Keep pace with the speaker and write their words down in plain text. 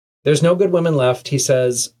There's no good women left. He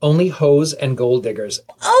says, only hoes and gold diggers.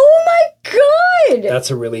 Oh my God.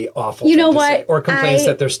 That's a really awful You know thing to what? say. Or complains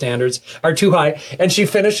that their standards are too high. And she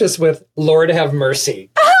finishes with, Lord have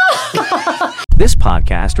mercy. This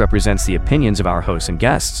podcast represents the opinions of our hosts and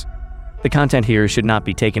guests. The content here should not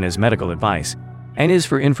be taken as medical advice and is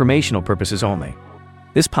for informational purposes only.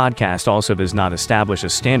 This podcast also does not establish a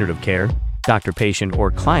standard of care, doctor-patient,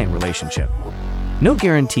 or client relationship. No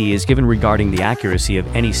guarantee is given regarding the accuracy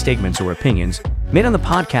of any statements or opinions made on the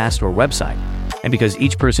podcast or website. And because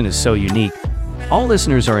each person is so unique, all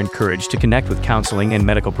listeners are encouraged to connect with counseling and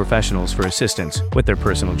medical professionals for assistance with their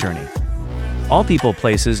personal journey. All people,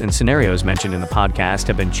 places, and scenarios mentioned in the podcast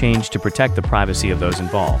have been changed to protect the privacy of those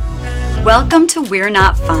involved. Welcome to We're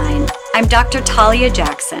Not Fine. I'm Dr. Talia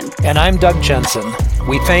Jackson. And I'm Doug Jensen.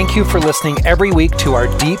 We thank you for listening every week to our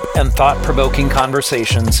deep and thought-provoking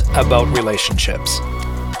conversations about relationships.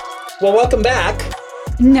 Well, welcome back.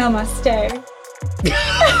 Namaste.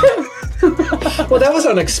 Well, that was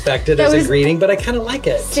unexpected as a greeting, but I kind of like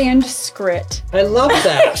it. Sanskrit. I love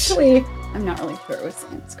that. Actually, I'm not really sure it was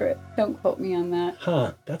Sanskrit. Don't quote me on that.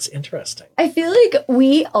 Huh, that's interesting. I feel like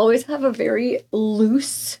we always have a very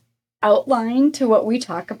loose outline to what we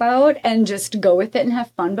talk about and just go with it and have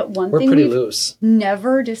fun. But one thing pretty we've loose.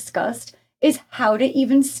 Never discussed is how to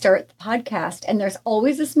even start the podcast. And there's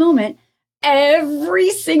always this moment every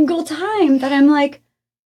single time that I'm like,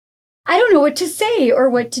 I don't know what to say or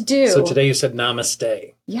what to do. So today you said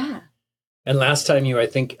namaste. Yeah. And last time I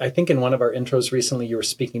think in one of our intros recently, you were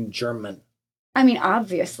speaking German. I mean,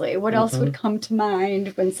 obviously, what else would come to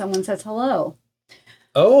mind when someone says hello?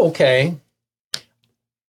 Oh, okay.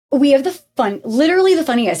 We have literally the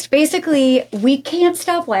funniest. Basically, we can't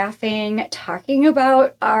stop laughing, talking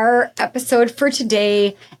about our episode for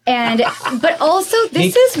today. But also,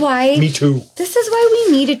 this is why... Me too. This is why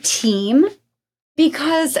we need a team.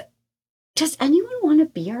 Because does anyone want to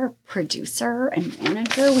be our producer and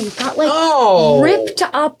manager? We've got ripped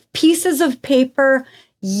up pieces of paper.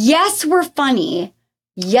 Yes, we're funny.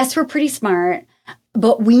 Yes, we're pretty smart.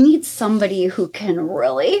 But we need somebody who can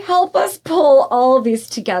really help us pull all of these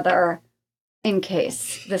together in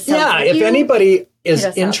case this. Yeah, if anybody is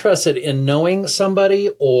interested in knowing somebody,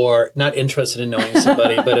 or not interested in knowing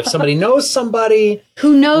somebody, but if somebody knows somebody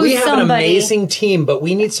who knows, we have an amazing team, but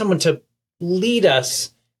we need someone to lead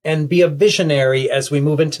us and be a visionary as we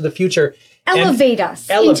move into the future. Elevate us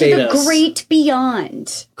into the great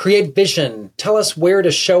beyond. Create vision. Tell us where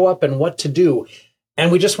to show up and what to do. And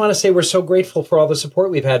we just want to say we're so grateful for all the support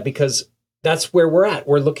we've had, because that's where we're at.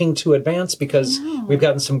 We're looking to advance because we've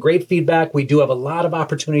gotten some great feedback. We do have a lot of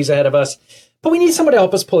opportunities ahead of us, but we need someone to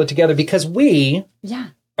help us pull it together, because we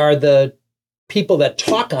are the people that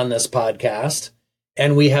talk on this podcast,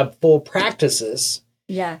 and we have full practices.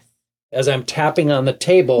 Yes. As I'm tapping on the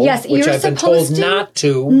table, which I've been told not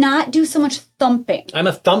to. Not do so much thumping. I'm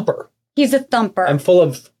a thumper. He's a thumper. I'm full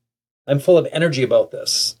of energy about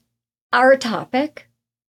this. Our topic.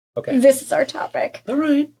 Okay. This is our topic. All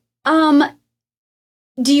right.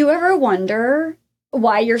 Do you ever wonder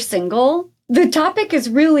why you're single? The topic is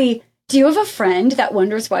really, do you have a friend that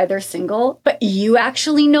wonders why they're single, but you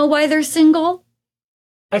actually know why they're single?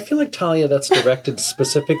 I feel like, Talia, that's directed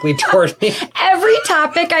specifically toward me. Every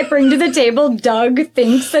topic I bring to the table, Doug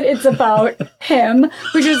thinks that it's about him,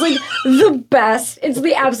 which is like the best. It's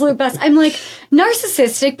the absolute best. I'm like,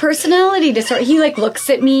 narcissistic personality disorder. He looks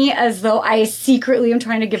at me as though I secretly am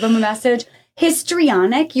trying to give him a message.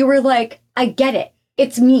 Histrionic. You were like, I get it.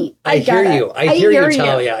 It's me. I hear you. I hear you,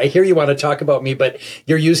 Talia. I hear you want to talk about me, but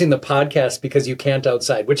you're using the podcast because you can't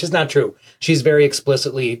outside, which is not true. She's very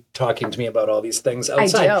explicitly talking to me about all these things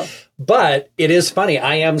outside. I do. But it is funny.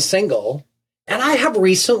 I am single, and I have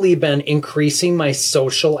recently been increasing my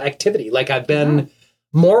social activity. I've been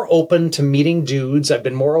more open to meeting dudes. I've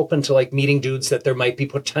been more open to meeting dudes that there might be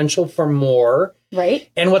potential for more. Right.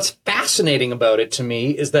 And what's fascinating about it to me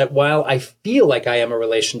is that while I feel like I am a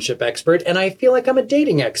relationship expert and I feel like I'm a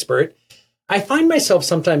dating expert, I find myself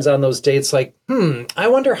sometimes on those dates I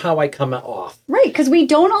wonder how I come off. Right. Because we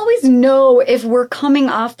don't always know if we're coming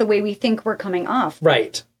off the way we think we're coming off.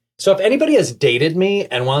 Right. So if anybody has dated me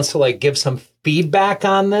and wants to give some feedback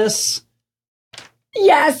on this,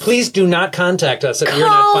 yes, please do not contact us at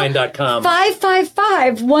we'renotfine.com.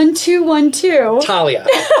 555-1212.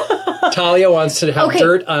 Talia wants to have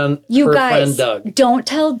dirt on her friend Doug. Don't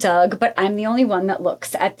tell Doug, but I'm the only one that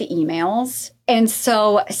looks at the emails. And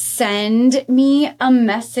so send me a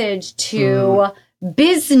message to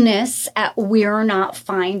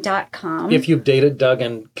business@we'renotfine.com. If you've dated Doug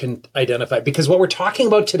and can identify, because what we're talking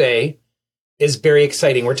about today is very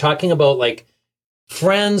exciting. We're talking about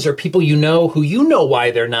friends or people you know who you know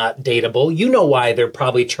why they're not dateable. You know why they're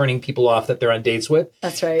probably turning people off that they're on dates with.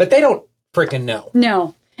 That's right. But they don't frickin' know.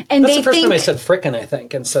 No. And That's they the first think time I said frickin', I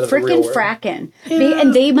think, instead of the real word. frackin'.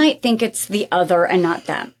 And they might think it's the other and not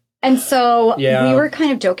them. And so we were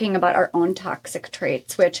kind of joking about our own toxic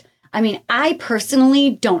traits, which, I mean, I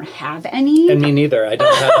personally don't have any. And me neither. I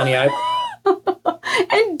don't have any.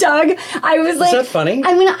 And Doug, I was like, is that funny?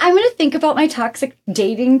 I'm gonna think about my toxic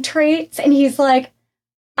dating traits. And he's like,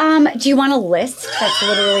 do you want a list? That's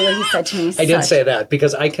literally what he said to me. I did say that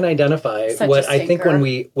because I can identify what I think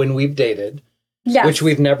when we've dated, which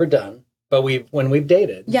we've never done, but when we've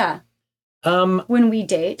dated. Yeah. When we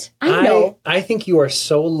date. I know. I think you are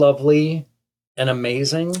so lovely and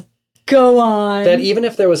amazing. Go on. That even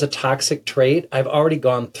if there was a toxic trait, I've already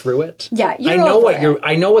gone through it. Yeah,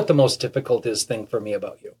 I know what the most difficult thing for me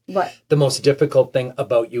about you. What? The most difficult thing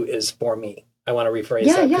about you is for me. I want to rephrase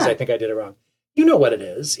that because I think I did it wrong. You know what it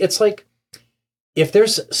is. It's like if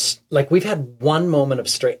there's like we've had one moment of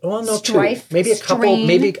strife, strife, two,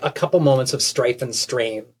 maybe a couple moments of strife and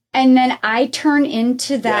strain. And then I turn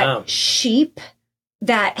into that sheep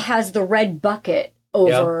that has the red bucket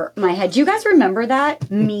over my head. Do you guys remember that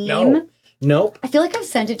meme? No. Nope. I feel like I've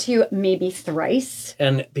sent it to you maybe thrice.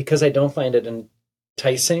 And because I don't find it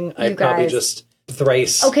enticing, I probably just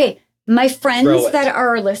thrice. Okay. My friends that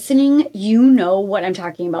are listening, you know what I'm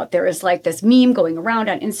talking about. There is like this meme going around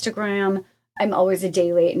on Instagram. I'm always a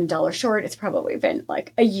day late and a dollar short. It's probably been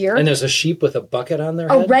like a year. And there's a sheep with a bucket on their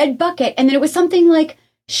head? A red bucket. And then it was something like,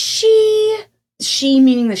 she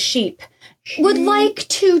meaning the sheep, would like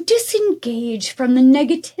to disengage from the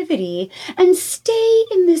negativity and stay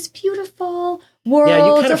in this beautiful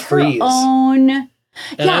world of her own.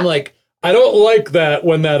 And I'm like, I don't like that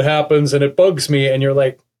when that happens and it bugs me. And you're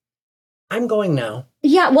like, I'm going now.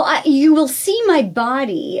 Yeah, well, you will see my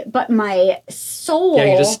body, but my soul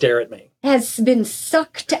you just stare at me. Has been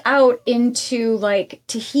sucked out into like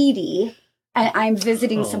Tahiti. And I'm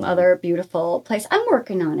visiting some other beautiful place. I'm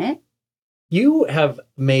working on it. You have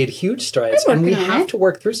made huge strides, and we have to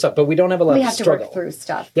work through stuff, but we don't have a lot of struggle. We have to work through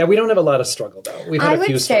stuff. Yeah, we don't have a lot of struggle, though. We've had a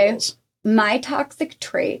few struggles. My toxic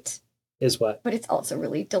trait is what? But it's also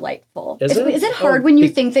really delightful. Is it hard when you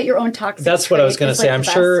think that your own toxic trait? That's what I was going to say. I'm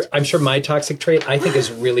sure my toxic trait, I think,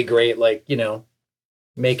 is really great, like,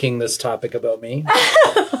 making this topic about me.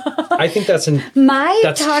 I think that's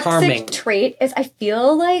toxic charming. Trait is I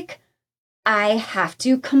feel like I have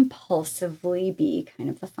to compulsively be kind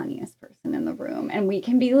of the funniest person in the room. And we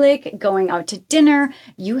can be like going out to dinner.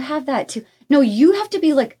 You have that too. No, you have to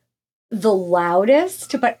be like the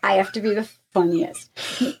loudest, but I have to be the funniest.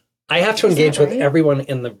 I have to engage with everyone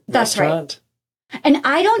in the restaurant. Right. And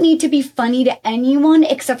I don't need to be funny to anyone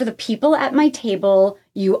except for the people at my table.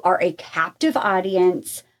 You are a captive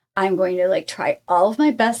audience. I'm going to like try all of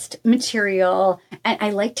my best material. And I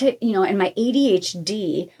like to, and my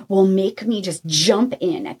ADHD will make me just jump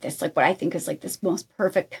in at this, like what I think is like this most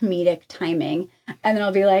perfect comedic timing. And then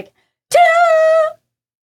I'll be like, ta-da!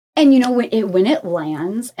 And when it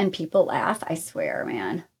lands and people laugh, I swear,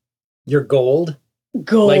 man. You're gold.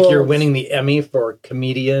 Gold. Like you're winning the Emmy for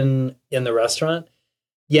comedian in the restaurant.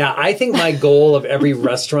 Yeah, I think my goal of every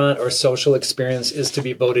restaurant or social experience is to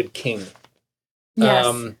be voted king.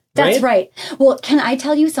 Yes. That's right. Well, can I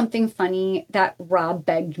tell you something funny that Rob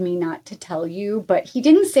begged me not to tell you, but he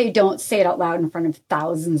didn't say don't say it out loud in front of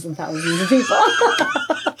thousands and thousands of people.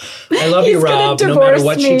 I love you, Rob, no matter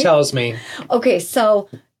what she tells me. Okay, so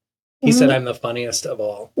he said I'm the funniest of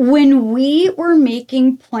all. When we were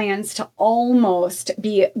making plans to almost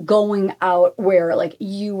be going out where like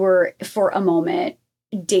you were for a moment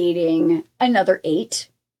dating another 8.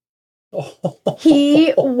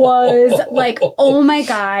 He was like, oh my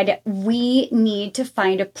God, we need to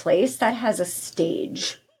find a place that has a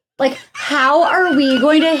stage. Like, how are we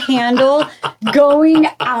going to handle going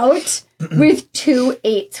out with 2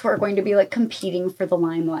 8s who are going to be like competing for the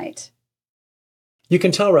limelight? You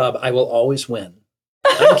can tell Rob, I will always win.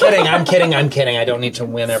 I'm kidding. I don't need to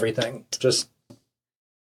win everything. Just,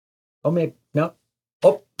 maybe, no.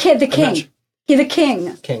 Oh, Kid the king. He's the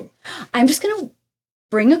king. King. I'm just going to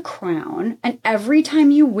bring a crown, and every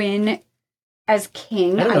time you win as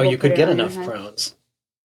king, I don't know, you could get enough crowns.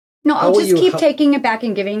 No, I'll just keep taking it back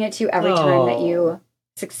and giving it to you every time that you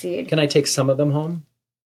succeed. Can I take some of them home?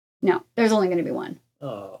 No, there's only going to be one.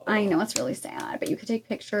 Oh. I know, it's really sad, but you could take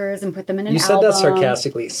pictures and put them in an album. You said that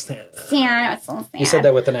sarcastically. Yeah, it's so sad. You said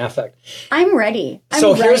that with an affect. I'm ready.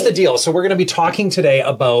 Here's the deal. So we're going to be talking today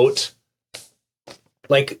about,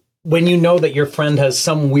 like, when you know that your friend has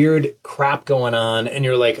some weird crap going on and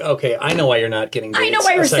you're like, okay, I know why you're not getting dates. I know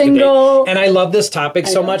why you're single. Date. And I love this topic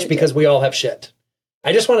so much because we all have shit.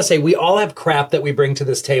 I just want to say we all have crap that we bring to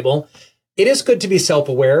this table. It is good to be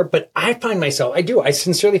self-aware, but I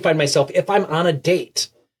sincerely find myself, if I'm on a date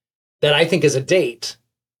that I think is a date,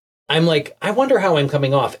 I'm like, I wonder how I'm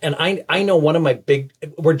coming off. And I know one of my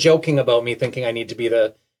we're joking about me thinking I need to be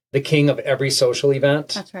the king of every social event.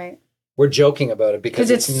 That's right. We're joking about it because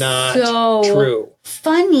it's not so true.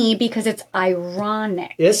 Funny because it's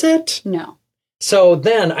ironic. Is it? No. So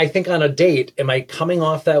then I think on a date, am I coming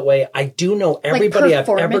off that way? I do know everybody I've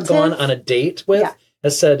ever gone on a date with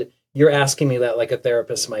has said, you're asking me that like a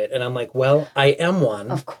therapist might. And I'm like, well, I am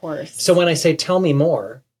one. Of course. So when I say, tell me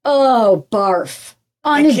more. Oh, barf.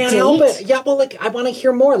 On a can't date? help it. Yeah, well, like, I want to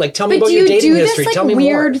hear more. Like, tell me but about your dating history. Like, tell me more.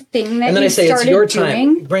 weird thing that and then you I say, started it's your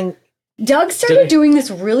doing? time. Doug started doing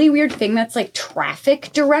this really weird thing that's like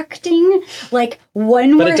traffic directing. Like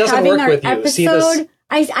when we're having our episode,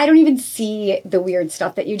 I don't even see the weird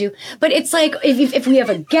stuff that you do. But it's like if we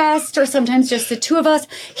have a guest or sometimes just the two of us,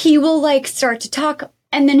 he will like start to talk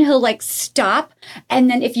and then he'll like stop. And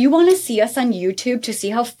then if you want to see us on YouTube to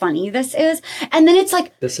see how funny this is, and then it's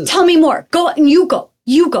like, tell me more. Go and you go.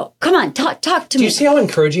 You go. Come on, talk to me. Do you see how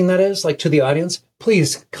encouraging that is? Like to the audience,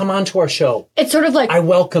 please come on to our show. It's sort of like, I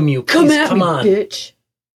welcome you. Please, come on, bitch.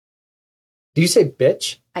 Do you say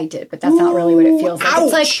bitch? I did, but that's not really what it feels like.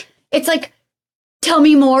 Ouch. It's like, tell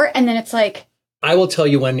me more, and then it's like, I will tell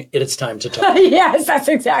you when it's time to talk. Yes, that's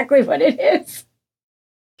exactly what it is.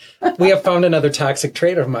 We have found another toxic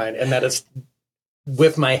trait of mine, and that is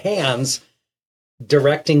with my hands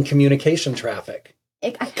directing communication traffic.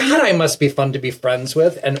 God, I must be fun to be friends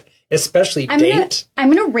with, and especially date.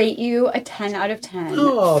 I'm going to rate you a 10 out of 10.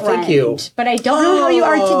 Oh, thank you. But I don't know how you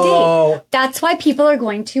are to date. That's why people are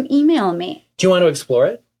going to email me. Do you want to explore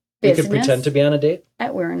it? We could pretend to be on a date.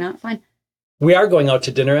 We're not fine. We are going out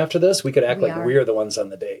to dinner after this. We could act like we're the ones on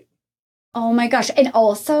the date. Oh my gosh. And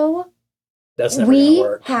also, that's never going to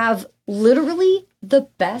work. We have literally the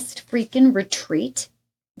best freaking retreat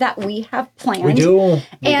that we have planned. We do.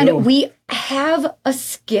 We have a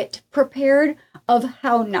skit prepared of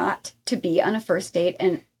how not to be on a first date.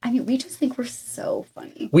 And I mean, we just think we're so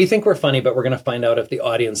funny. We think we're funny, but we're going to find out if the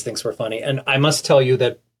audience thinks we're funny. And I must tell you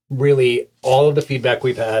that really all of the feedback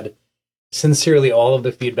we've had, sincerely, all of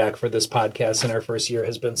the feedback for this podcast in our first year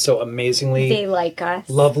has been so amazingly they like us,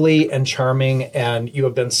 lovely and charming. And you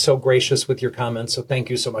have been so gracious with your comments. So thank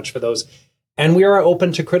you so much for those. And we are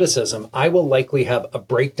open to criticism. I will likely have a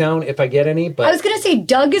breakdown if I get any. But I was going to say,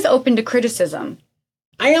 Doug is open to criticism.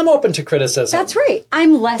 I am open to criticism. That's right.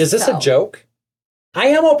 I'm less. Is this a joke? I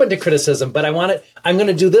am open to criticism, but I'm going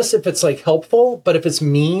to do this if it's like helpful. But if it's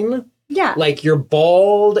mean, like you're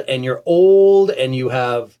bald and you're old and you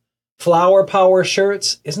have flower power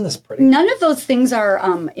shirts, isn't this pretty? None of those things are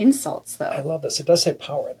insults, though. I love this. It does say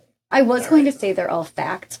power in it. I was going to say they're all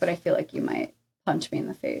facts, but I feel like you might punch me in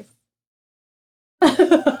the face.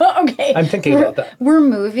 Okay. I'm thinking about that. We're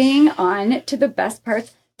moving on to the best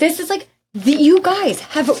parts. This is like, you guys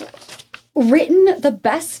have written the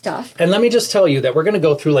best stuff. And let me just tell you that we're going to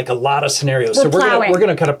go through like a lot of scenarios. We're going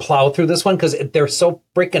to kind of plow through this one because they're so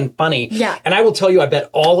freaking funny. Yeah. And I will tell you, I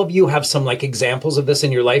bet all of you have some like examples of this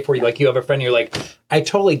in your life where you have a friend, you're like, I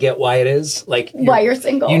totally get why it is. Like why you're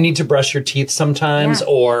single. You need to brush your teeth sometimes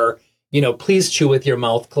or please chew with your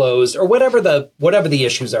mouth closed or whatever the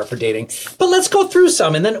issues are for dating. But let's go through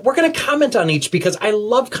some and then we're going to comment on each because I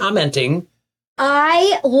love commenting.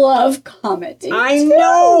 I love commenting. I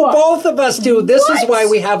know both of us do. This is why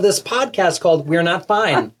we have this podcast called We're Not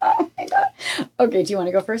Fine. Oh my God. Okay. Do you want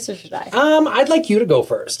to go first or should I? I'd like you to go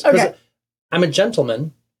first. Okay. I'm a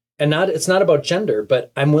gentleman and it's not about gender,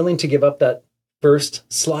 but I'm willing to give up that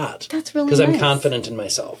first slot. That's really because I'm confident in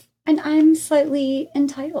myself. And I'm slightly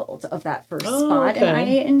entitled of that first spot. And I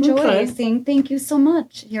enjoy saying, thank you so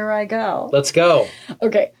much. Here I go. Let's go.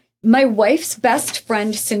 Okay. My wife's best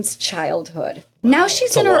friend since childhood. Now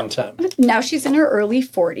she's in her early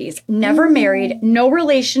 40s, never married, no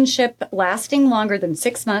relationship lasting longer than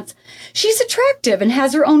 6 months. She's attractive and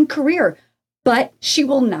has her own career, but she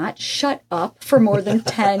will not shut up for more than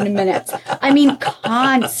 10 minutes. I mean,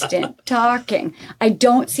 constant talking. I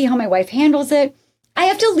don't see how my wife handles it. I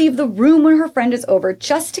have to leave the room when her friend is over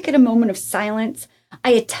just to get a moment of silence.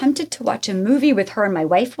 I attempted to watch a movie with her and my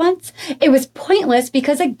wife once. It was pointless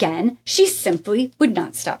because, again, she simply would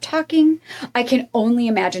not stop talking. I can only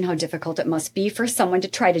imagine how difficult it must be for someone to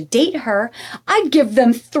try to date her. I'd give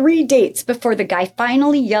them 3 dates before the guy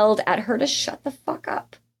finally yelled at her to shut the fuck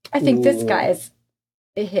up. I think this guy's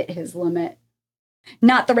hit his limit.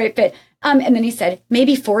 Not the right fit. And then he said,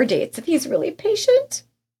 maybe 4 dates if he's really patient.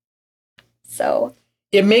 So...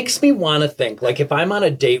 It makes me want to think, like, if I'm on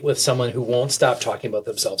a date with someone who won't stop talking about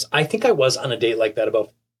themselves. I think I was on a date like that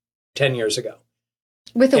about 10 years ago.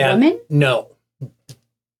 With a woman? No.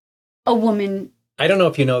 A woman. I don't know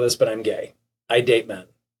if you know this, but I'm gay. I date men.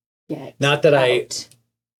 Get Not that out.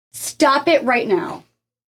 Stop it right now.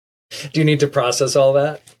 Do you need to process all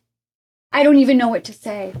that? I don't even know what to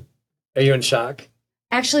say. Are you in shock?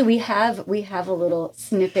 Actually, we have a little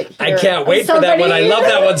snippet here. I can't wait for that one. I love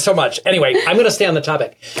that one so much. Anyway, I'm going to stay on the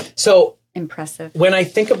topic. So impressive. When I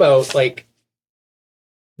think about like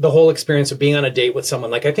the whole experience of being on a date with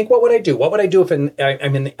someone, like I think, what would I do? What would I do if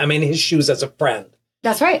I'm in his shoes as a friend?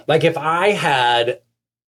 That's right. Like if I had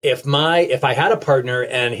a partner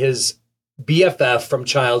and his BFF from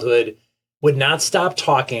childhood would not stop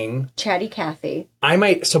talking. Chatty Cathy. I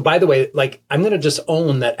might. So by the way, like I'm going to just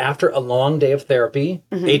own that after a long day of therapy,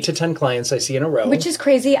 8 to 10 clients I see in a row. Which is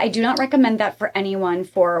crazy. I do not recommend that for anyone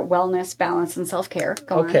for wellness, balance, and self-care.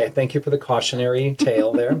 Go on. Thank you for the cautionary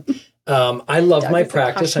tale there. I love my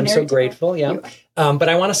practice. I'm so grateful. Yeah. But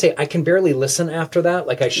I want to say I can barely listen after that.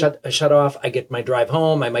 Like I shut off. I get my drive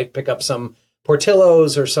home. I might pick up some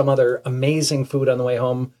Portillo's or some other amazing food on the way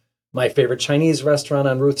home. My favorite Chinese restaurant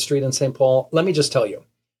on Ruth Street in St. Paul. Let me just tell you,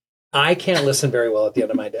 I can't listen very well at the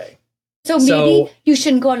end of my day. So maybe you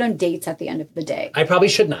shouldn't go out on dates at the end of the day. I probably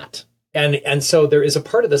should not. And so there is a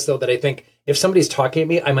part of this, though, that I think if somebody's talking to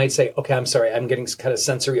me, I might say, okay, I'm sorry, I'm getting kind of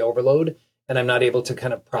sensory overload and I'm not able to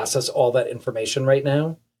kind of process all that information right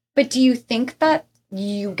now. But do you think that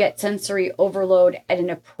you get sensory overload at an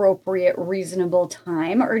appropriate, reasonable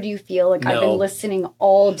time? Or do you feel like I've been listening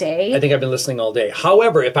all day? I think I've been listening all day.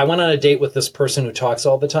 However, if I went on a date with this person who talks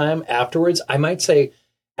all the time afterwards, I might say,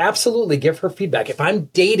 absolutely give her feedback. If I'm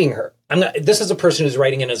dating her, this is a person who's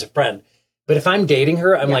writing in as a friend, but if I'm dating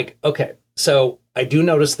her, I'm like, okay, so I do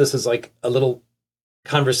notice this is like a little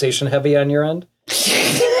conversation heavy on your end.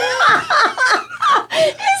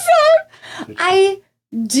 I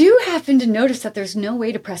do happen to notice that there's no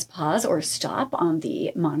way to press pause or stop on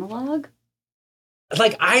the monologue.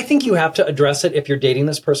 Like, I think you have to address it if you're dating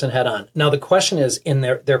this person head on. Now, the question is in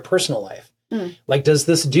their personal life. Like, does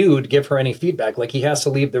this dude give her any feedback? Like, he has to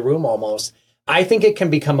leave the room almost. I think it can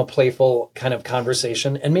become a playful kind of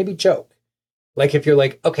conversation and maybe joke. Like, if you're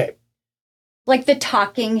like, okay. Like the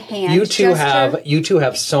talking hand You two gesture?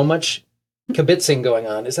 have so much kibitzing going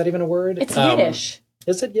on. Is that even a word? It's Yiddish.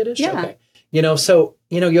 Is it Yiddish? Yeah. Okay.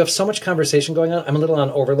 You have so much conversation going on. I'm a little on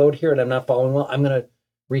overload here and I'm not following well. I'm going to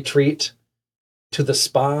retreat to the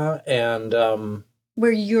spa and...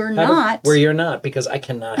 where you're not. Where you're not, because I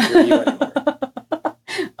cannot hear you anymore.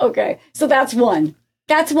 Okay. So that's one.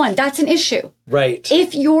 That's an issue. Right.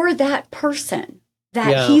 If you're that person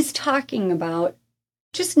that he's talking about,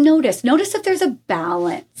 just notice if there's a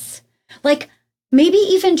balance. Like, maybe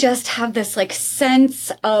even just have this like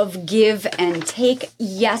sense of give and take.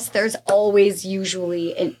 Yes, there's always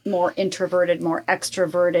usually more introverted, more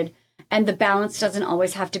extroverted, and the balance doesn't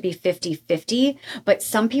always have to be 50-50. But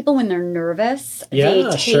some people, when they're nervous, they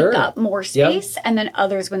take up more space, and then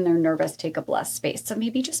others, when they're nervous, take up less space. So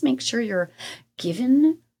maybe just make sure you're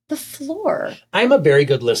given the floor. I'm a very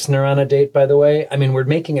good listener on a date, by the way. I mean, we're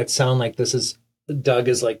making it sound like Doug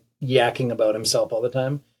is like yakking about himself all the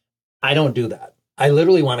time. I don't do that. I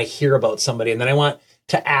literally want to hear about somebody, and then I want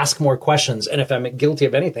to ask more questions. And if I'm guilty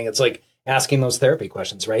of anything, it's like asking those therapy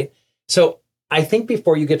questions, right? So I think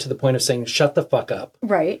before you get to the point of saying, shut the fuck up.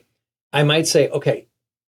 Right. I might say, okay,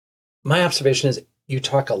 my observation is you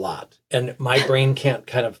talk a lot and my brain can't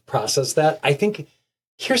kind of process that. I think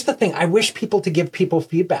here's the thing. I wish people to give people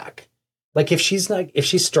feedback. Like if she's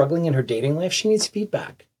struggling in her dating life, she needs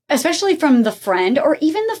feedback. Especially from the friend or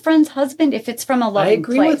even the friend's husband, if it's from a loving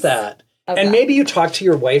place. I agree with that. Okay. And maybe you talk to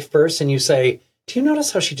your wife first and you say, do you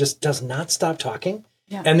notice how she just does not stop talking?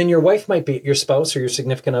 Yeah. And then your wife might be your spouse or your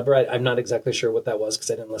significant other. I'm not exactly sure what that was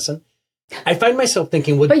because I didn't listen. I find myself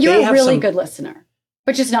thinking, but you're a really good listener,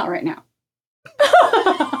 but just not right now.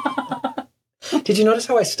 Did you notice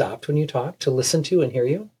how I stopped when you talked to listen to and hear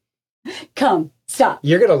you? Come, stop.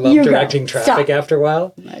 You're going to love directing traffic after a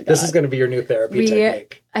while. Oh, this is going to be your new therapy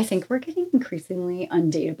technique. I think we're getting increasingly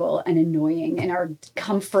undateable and annoying in our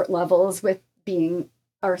comfort levels with being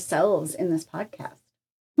ourselves in this podcast.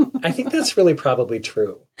 I think that's really probably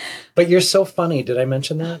true. But you're so funny. Did I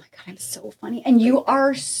mention that? Oh my God, I'm so funny. And you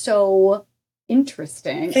are so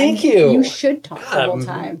interesting. Thank you. You should talk the whole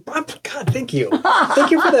time. God, thank you.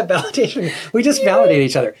 Thank you for that validation. We just validate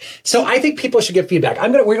each other. So I think people should get feedback.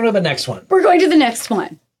 We're going to the next one. We're going to the next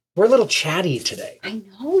one. We're a little chatty today. I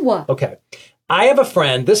know. Okay. I have a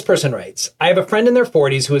friend, this person writes, I have a friend in their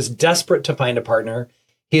 40s who is desperate to find a partner.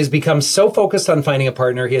 He has become so focused on finding a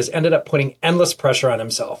partner, he has ended up putting endless pressure on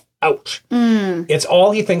himself. Ouch. It's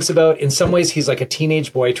all he thinks about. In some ways, he's like a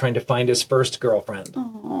teenage boy trying to find his first girlfriend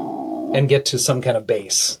and get to some kind of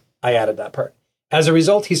base. I added that part. As a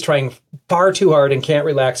result, he's trying far too hard and can't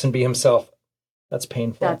relax and be himself. That's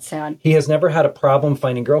painful. That's sad. He has never had a problem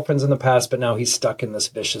finding girlfriends in the past, but now he's stuck in this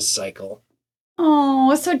vicious cycle.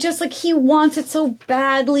 Oh, so just like he wants it so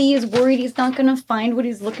badly, he's worried he's not going to find what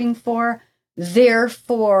he's looking for.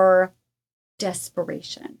 Therefore,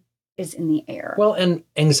 desperation is in the air. Well, and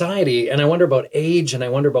anxiety, and I wonder about age, and I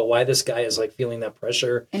wonder about why this guy is like feeling that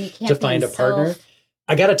pressure to find a partner.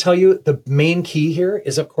 I got to tell you, the main key here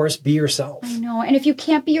is, of course, be yourself. I know. And if you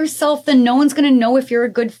can't be yourself, then no one's going to know if you're a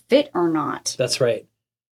good fit or not. That's right.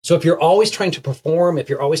 So if you're always trying to perform, if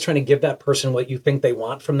you're always trying to give that person what you think they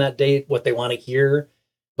want from that date, what they want to hear,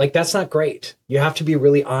 like, that's not great. You have to be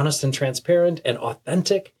really honest and transparent and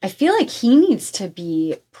authentic. I feel like he needs to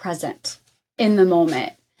be present in the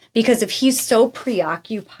moment, because if he's so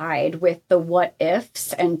preoccupied with the what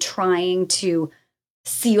ifs and trying to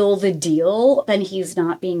seal the deal, then he's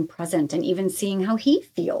not being present and even seeing how he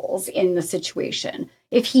feels in the situation.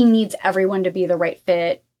 If he needs everyone to be the right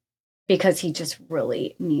fit, because he just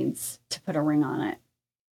really needs to put a ring on it.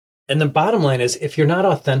 And the bottom line is, if you're not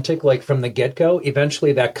authentic, like from the get-go,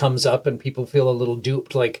 eventually that comes up and people feel a little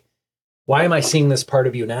duped. Like, why am I seeing this part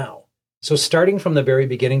of you now? So starting from the very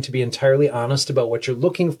beginning to be entirely honest about what you're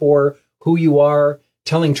looking for, who you are,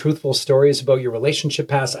 telling truthful stories about your relationship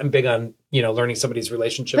past. I'm big on, learning somebody's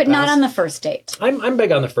relationship But past. not on the first date. I'm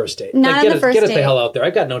big on the first date. Not on the first Get it date. the hell out there.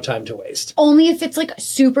 I've got no time to waste. Only if it's like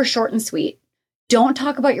super short and sweet. Don't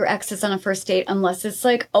talk about your exes on a first date unless it's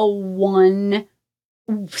like a one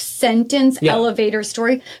sentence elevator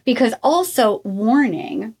story. Because also,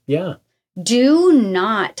 warning. Yeah. Do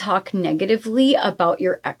not talk negatively about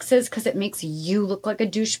your exes, because it makes you look like a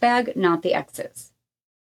douchebag, not the exes.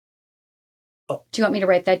 Oh. Do you want me to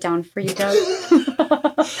write that down for you, Doug?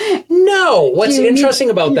 No. What's interesting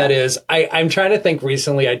about that is I'm trying to think.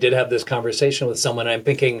 Recently, I did have this conversation with someone. I'm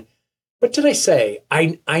thinking, what did I say?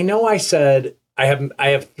 I know I said I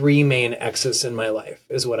have 3 main exes in my life,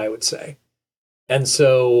 is what I would say. And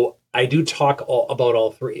so I do talk about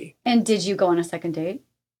all 3. And did you go on a second date?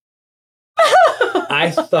 I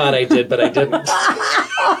thought I did, but I didn't.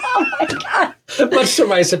 Oh my God. Much to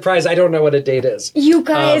my surprise, I don't know what a date is. You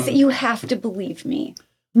guys, you have to believe me.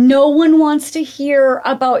 No one wants to hear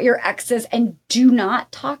about your exes, and do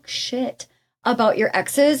not talk shit about your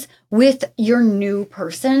exes with your new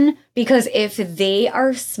person, because if they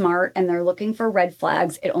are smart and they're looking for red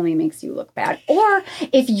flags, it only makes you look bad. Or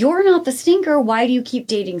if you're not the stinker, why do you keep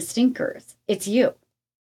dating stinkers? It's you.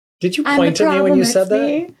 Did you point at me when you said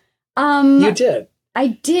that? You did. I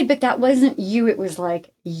did, but that wasn't you. It was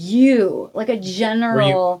like you, like a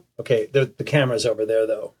general. Okay, the camera's over there,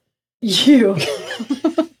 though. You.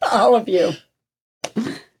 All of you.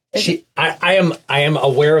 I am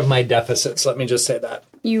aware of my deficits. Let me just say that.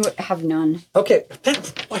 You have none. Okay,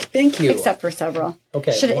 thank you. Except for several.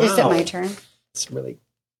 Okay, Is it my turn? It's really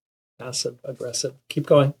passive aggressive. Keep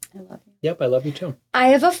going. I love you. Yep, I love you too. I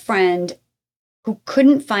have a friend who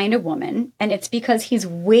couldn't find a woman, and it's because he's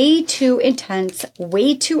way too intense,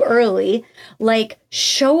 way too early, like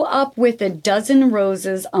show up with a dozen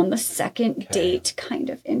roses on the second date, kind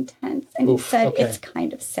of intense. And he said it's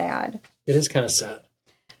kind of sad. It is kind of sad.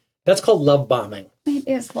 That's called love bombing. It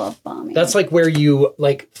is love bombing. That's like where you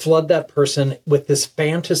like flood that person with this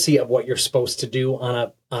fantasy of what you're supposed to do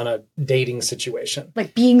on a dating situation.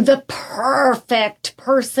 Like being the perfect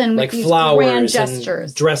person with like these flowers grand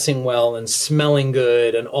gestures. And dressing well and smelling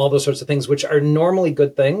good and all those sorts of things, which are normally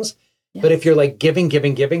good things. Yes. But if you're like giving,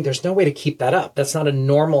 there's no way to keep that up. That's not a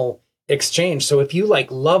normal exchange. So if you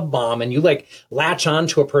like love bomb and you like latch on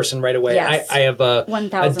to a person right away, yes. I have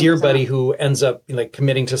a dear buddy who ends up like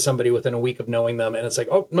committing to somebody within a week of knowing them. And it's like,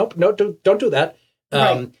 oh, nope, no, don't do that.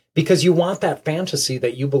 Right. Because you want that fantasy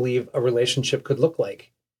that you believe a relationship could look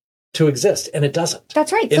like to exist. And it doesn't.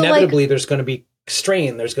 That's right. Inevitably, there's going to be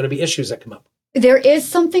strain. There's going to be issues that come up. There is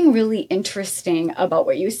something really interesting about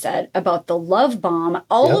what you said about the love bomb.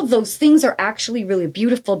 All of those things are actually really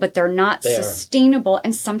beautiful, but they're not sustainable.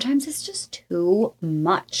 And sometimes it's just too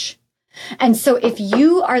much. And so if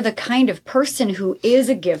you are the kind of person who is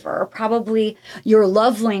a giver, probably your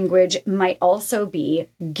love language might also be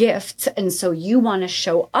gifts. And so you want to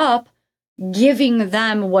show up giving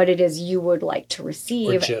them what it is you would like to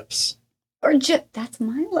receive. Or gifs. That's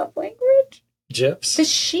my love language. GIFs? The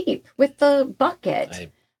sheep with the bucket.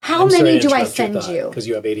 How many do I send you? Because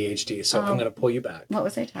you have ADHD, so I'm going to pull you back. What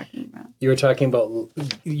was I talking about? You were talking about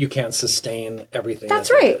you can't sustain everything.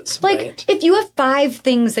 That's right. If you have 5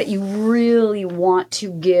 things that you really want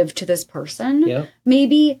to give to this person,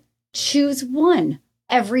 maybe choose 1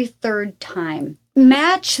 every 3rd time.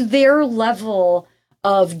 Match their level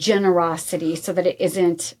of generosity so that it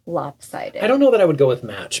isn't lopsided. I don't know that I would go with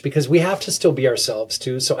match because we have to still be ourselves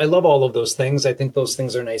too. So I love all of those things. I think those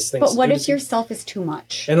things are nice things. But what if yourself is too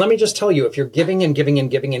much? And let me just tell you, if you're giving and giving and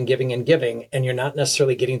giving and giving and giving, and you're not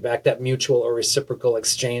necessarily getting back that mutual or reciprocal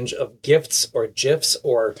exchange of gifts or gifs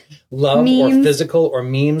or love or physical or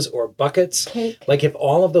memes or buckets, like if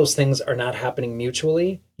all of those things are not happening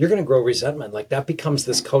mutually, you're going to grow resentment. Like that becomes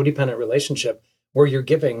this codependent relationship where you're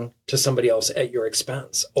giving to somebody else at your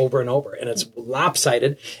expense over and over. And it's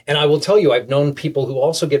lopsided. And I will tell you, I've known people who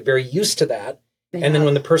also get very used to that. And then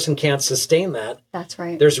when the person can't sustain that, that's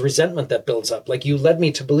right. There's resentment that builds up. Like you led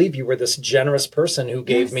me to believe you were this generous person who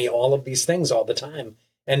gave me all of these things all the time.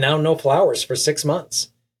 And now no flowers for 6 months.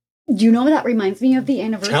 You know, that reminds me of the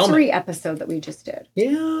anniversary episode that we just did.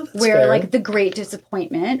 Yeah, that's where fair. Like the great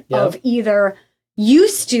disappointment of either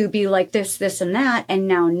used to be like this, and that, and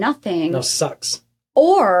now nothing. Now sucks.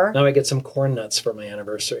 Or now I get some corn nuts for my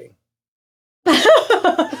anniversary. Are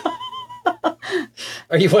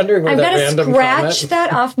you wondering where that random comment? I've got to scratch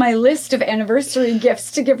that off my list of anniversary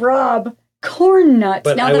gifts to give Rob. Corn nuts.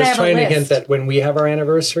 But now I that was I have trying a to list. hint that when we have our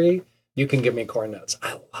anniversary, you can give me corn nuts.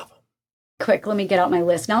 I love them. Quick, let me get out my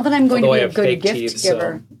list. Now that I'm going to be a good gift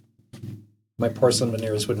giver. So my porcelain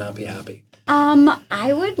veneers would not be happy.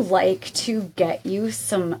 I would like to get you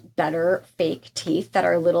some better fake teeth that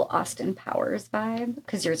are little Austin Powers vibe,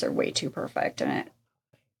 because yours are way too perfect in it.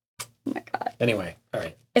 Oh my God. Anyway, all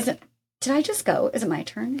right. Did I just go? Is it my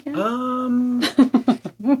turn again?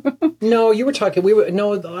 No, you were talking.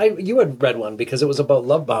 You had read one because it was about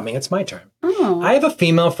love bombing. It's my turn. Oh. I have a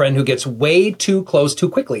female friend who gets way too close too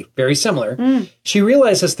quickly. Very similar. She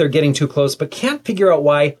realizes they're getting too close, but can't figure out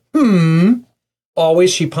why.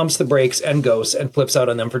 Always she pumps the brakes and ghosts and flips out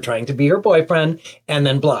on them for trying to be her boyfriend and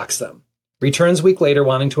then blocks them. Returns a week later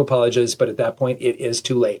wanting to apologize, but at that point it is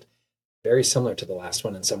too late. Very similar to the last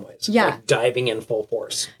one in some ways. Yeah. Like diving in full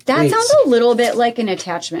force. That sounds a little bit like an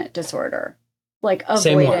attachment disorder. Like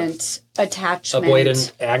avoidant attachment.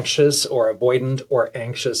 Avoidant, anxious, or avoidant, or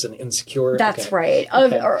anxious and insecure. That's right.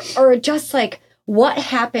 Or just like, what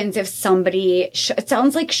happens if somebody, it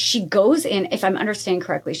sounds like she goes in, if I'm understanding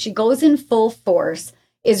correctly, she goes in full force,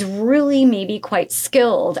 is really maybe quite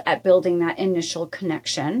skilled at building that initial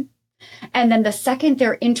connection. And then the second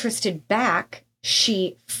they're interested back,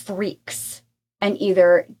 she freaks and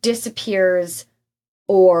either disappears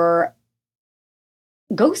or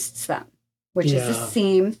ghosts them, which is the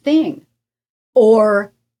same thing,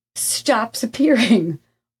 or stops appearing,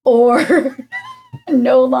 or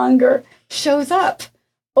no longer shows up.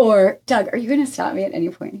 Or, Doug, are you going to stop me at any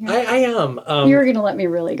point here? I am. You were going to let me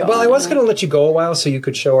really go. Well, I was going to let you go a while so you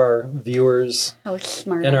could show our viewers how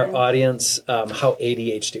smart and our audience how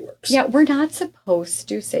ADHD works. Yeah, we're not supposed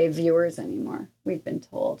to say viewers anymore, we've been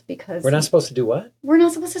told, because... We're not supposed to do what? We're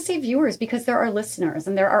not supposed to say viewers because they're our listeners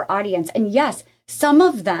and they're our audience. And yes, some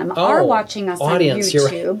of them are watching us audience, on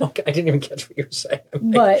YouTube. Right. Okay, I didn't even catch what you were saying.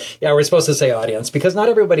 But yeah, we're supposed to say audience because not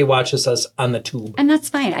everybody watches us on the tube. And that's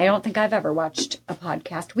fine. I don't think I've ever watched a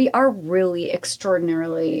podcast. We are really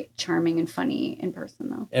extraordinarily charming and funny in person,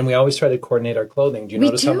 though. And we always try to coordinate our clothing. Do you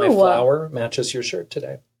notice how my flower matches your shirt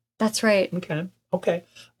today? That's right. Okay.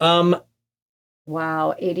 Wow,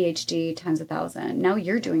 ADHD times 1,000. Now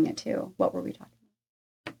you're doing it too. What were we talking about?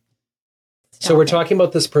 So we're talking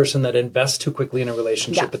about this person that invests too quickly in a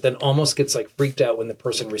relationship, but then almost gets like freaked out when the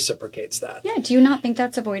person reciprocates that. Yeah. Do you not think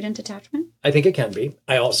that's avoidant attachment? I think it can be.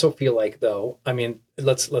 I also feel like, though, I mean,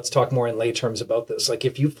 let's talk more in lay terms about this. Like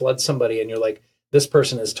if you flood somebody and you're like, this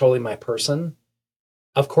person is totally my person,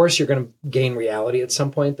 of course you're going to gain reality at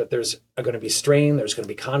some point that there's going to be strain, there's going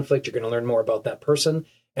to be conflict, you're going to learn more about that person.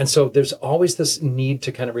 And so there's always this need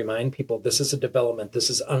to kind of remind people this is a development,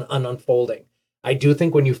 this is an unfolding. I do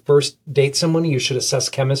think when you first date someone, you should assess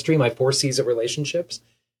chemistry, my 4 C's of relationships,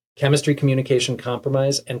 chemistry, communication,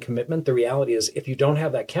 compromise, and commitment. The reality is if you don't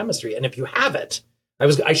have that chemistry, and if you have it,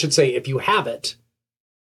 I should say if you have it,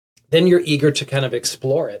 then you're eager to kind of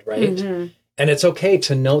explore it, right? Mm-hmm. And it's okay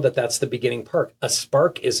to know that that's the beginning part. A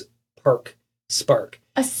spark is spark.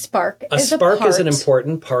 A spark is an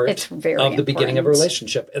important part of the beginning of a important.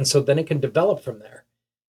 Relationship. And so then it can develop from there.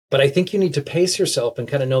 But I think you need to pace yourself and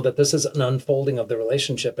kind of know that this is an unfolding of the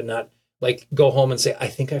relationship and not like go home and say, I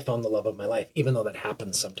think I found the love of my life, even though that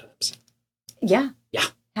happens sometimes. Yeah. Yeah.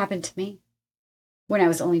 Happened to me. when I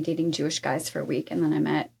was only dating Jewish guys for a week. And then I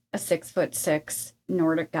met a 6'6"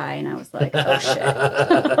 Nordic guy, and I was like, oh shit.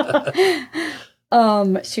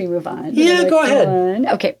 Should we move on? Yeah, go ahead.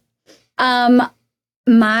 Okay.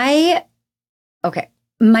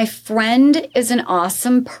 My friend is an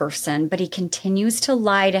awesome person, but he continues to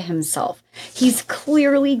lie to himself. He's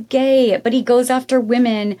clearly gay, but he goes after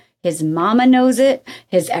women. His mama knows it.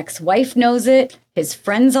 His ex-wife knows it. His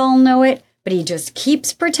friends all know it, but he just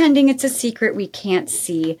keeps pretending it's a secret we can't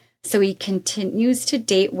see. So he continues to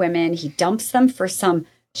date women. He dumps them for some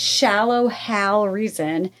shallow Hal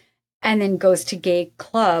reason, and then goes to gay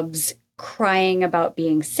clubs crying about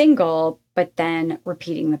being single, but then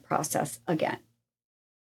repeating the process again.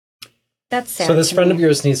 That's sad. So this friend of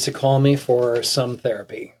yours needs to call me for some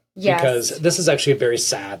therapy. Yes. Because this is actually a very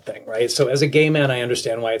sad thing, right? So as a gay man, I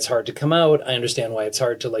understand why it's hard to come out. I understand why it's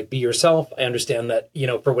hard to like be yourself. I understand that, you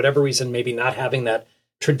know, for whatever reason, maybe not having that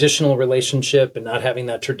traditional relationship and not having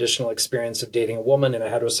that traditional experience of dating a woman in a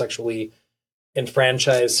heterosexually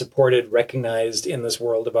enfranchised, supported, recognized in this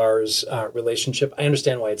world of ours relationship. I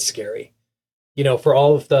understand why it's scary. You know, for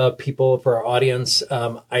all of the people, for our audience,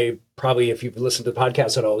 I probably, if you've listened to the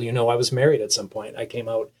podcast at all, you know, I was married at some point. I came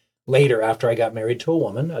out later after I got married to a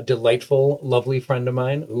woman, a delightful, lovely friend of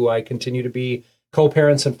mine who I continue to be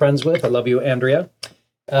co-parents and friends with. I love you, Andrea.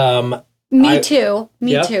 Me too.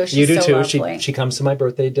 She's you do so too. lovely. She comes to my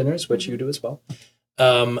birthday dinners, which you do as well.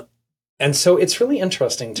 And so it's really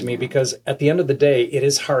interesting to me because at the end of the day, it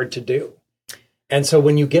is hard to do. And so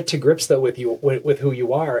when you get to grips, though, with who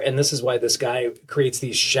you are, and this is why this guy creates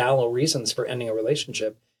these shallow reasons for ending a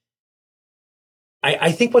relationship,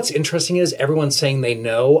 I think what's interesting is everyone's saying they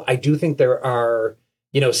know. I do think there are,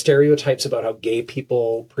 you know, stereotypes about how gay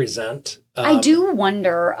people present. I do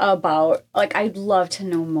wonder about, like, I'd love to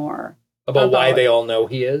know more. About why they all know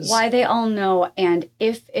he is? Why they all know. And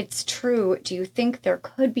if it's true, do you think there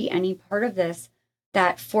could be any part of this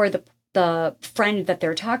that for the friend that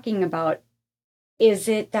they're talking about, is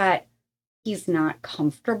it that he's not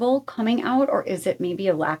comfortable coming out, or is it maybe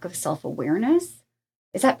a lack of self-awareness?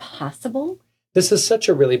 Is that possible? This is such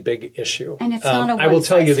a really big issue. And it's not a I will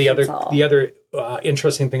tell you the one-size-fits-all. other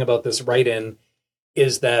interesting thing about this write-in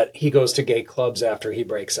is that he goes to gay clubs after he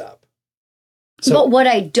breaks up. So, but what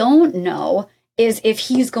I don't know is if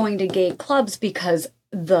he's going to gay clubs because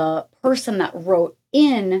the person that wrote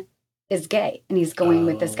in is gay and he's going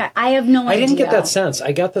with this guy. I have no idea. I didn't get that sense.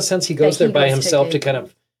 I got the sense he goes there by himself to kind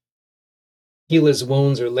of heal his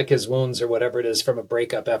wounds or lick his wounds or whatever it is from a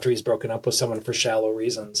breakup after he's broken up with someone for shallow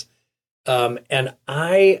reasons. And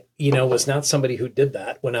I, you know, was not somebody who did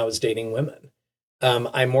that when I was dating women.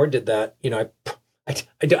 I more did that, you know, I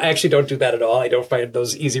actually don't do that at all. I don't find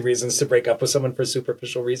those easy reasons to break up with someone for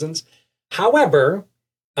superficial reasons. However,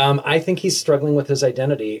 I think he's struggling with his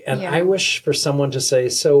identity. And I wish for someone to say,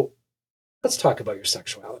 so let's talk about your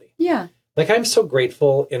sexuality. Yeah. Like, I'm so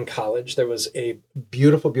grateful in college. There was a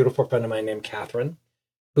beautiful, beautiful friend of mine named Catherine,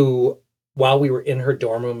 who, while we were in her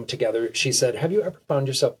dorm room together, she said, have you ever found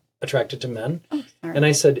yourself attracted to men? Oh, sorry. And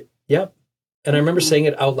I said, yep. And I remember saying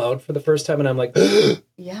it out loud for the first time. And I'm like,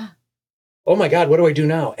 yeah. Oh my God, what do I do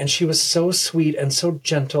now? And she was so sweet and so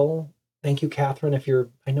gentle. Thank you, Catherine.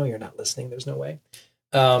 I know you're not listening. There's no way.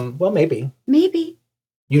 Well, maybe. Maybe.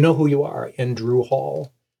 You know who you are in Drew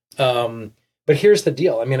Hall. But here's the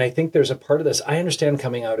deal. I mean, I think there's a part of this. I understand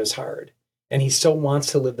coming out is hard. And he so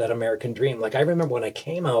wants to live that American dream. Like, I remember when I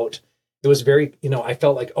came out, it was very, you know, I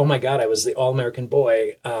felt like, oh my God, I was the all-American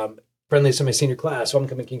boy, friendliest in my senior class,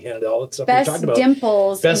 homecoming King Canada, all that stuff we talked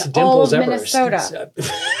about. Best dimples ever. Minnesota.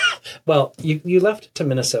 Well, you left to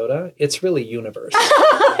Minnesota. It's really universe.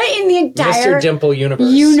 In the entire Mr. Dimple universe.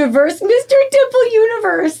 Mr. Dimple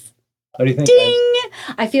universe. What do you think? Ding!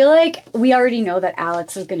 Guys? I feel like we already know that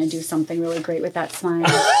Alex is going to do something really great with that smile.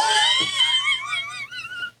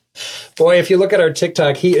 Boy, if you look at our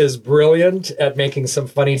TikTok, he is brilliant at making some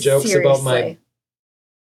funny jokes about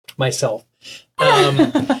myself.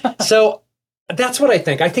 So that's what I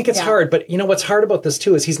think. I think it's hard, but you know what's hard about this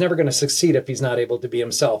too is he's never going to succeed if he's not able to be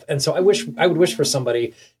himself. And so I would wish for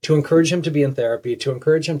somebody to encourage him to be in therapy, to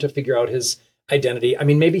encourage him to figure out his identity. I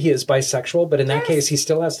mean, maybe he is bisexual, but in that case, he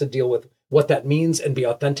still has to deal with what that means and be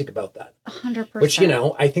authentic about that. 100%. Which, you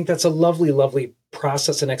know, I think that's a lovely, lovely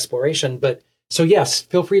process and exploration. But so yes,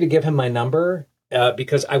 feel free to give him my number.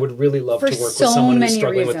 Because I would really love to work with someone who's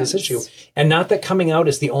struggling with this issue. And not that coming out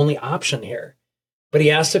is the only option here, but he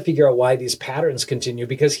has to figure out why these patterns continue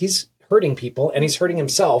because he's hurting people and he's hurting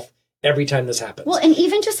himself every time this happens. Well, and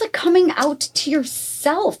even just like coming out to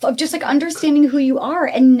yourself, of just like understanding who you are.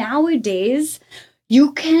 And nowadays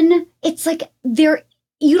it's like there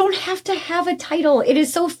you don't have to have a title. It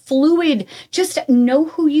is so fluid. Just know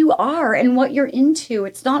who you are and what you're into.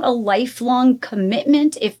 It's not a lifelong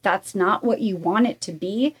commitment if that's not what you want it to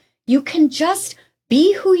be. You can just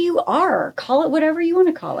be who you are. Call it whatever you want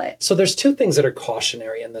to call it. So there's two things that are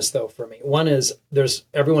cautionary in this, though, for me. One is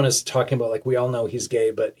everyone is talking about, like, we all know he's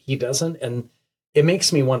gay, but he doesn't. And it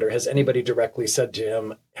makes me wonder, has anybody directly said to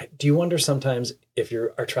him, do you wonder sometimes if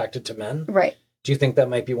you're attracted to men? Right. Do you think that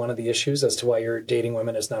might be one of the issues as to why you're dating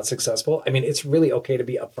women is not successful? I mean, it's really okay to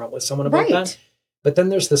be upfront with someone about that. But then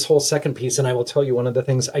there's this whole second piece. And I will tell you, one of the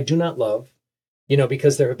things I do not love,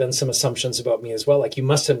 because there have been some assumptions about me as well. Like, you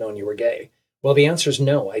must have known you were gay. Well, the answer is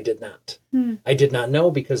no, I did not. I did not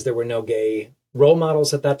know because there were no gay role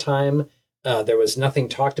models at that time. There was nothing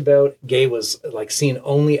talked about. Gay was like seen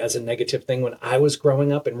only as a negative thing when I was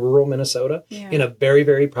growing up in rural Minnesota, in a very,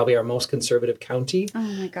 very, probably our most conservative county. Oh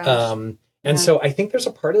my gosh. And so I think there's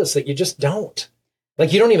a part of this that you just don't.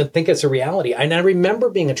 Like, you don't even think it's a reality. And I remember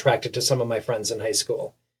being attracted to some of my friends in high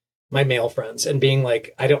school, my male friends, and being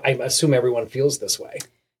like, I assume everyone feels this way.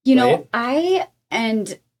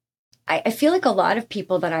 I feel like a lot of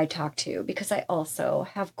people that I talk to, because I also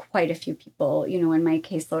have quite a few people, in my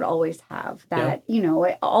caseload, always have that,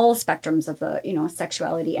 all spectrums of the,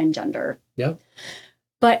 sexuality and gender. Yeah.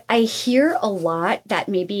 But I hear a lot that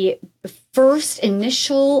maybe the first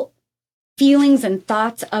initial feelings and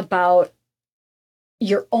thoughts about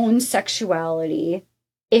your own sexuality,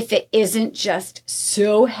 if it isn't just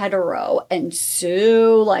so hetero and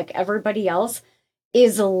so like everybody else,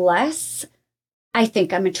 is less, I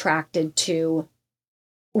think I'm attracted to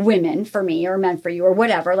women for me or men for you or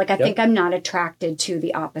whatever. Like, I think I'm not attracted to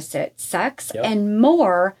the opposite sex, and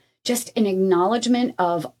more just an acknowledgement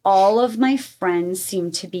of all of my friends seem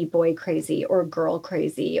to be boy crazy or girl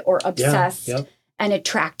crazy or obsessed and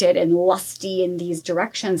attracted and lusty in these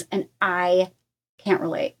directions. And I can't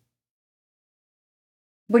relate.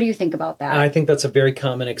 What do you think about that? I think that's a very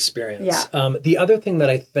common experience. Yeah. The other thing that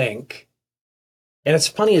I think, and it's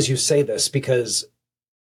funny as you say this, because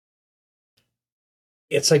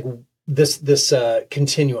it's like this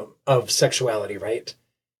continuum of sexuality, right?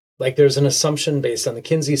 Like, there's an assumption based on the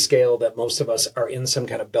Kinsey scale that most of us are in some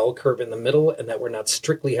kind of bell curve in the middle and that we're not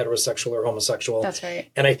strictly heterosexual or homosexual. That's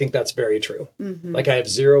right. And I think that's very true. Mm-hmm. Like, I have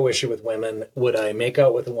zero issue with women. Would I make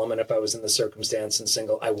out with a woman if I was in the circumstance and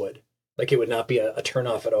single? I would. Like, it would not be a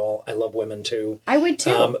turnoff at all. I love women too. I would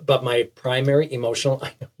too. But my primary emotional...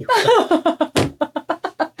 I know you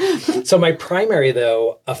So my primary,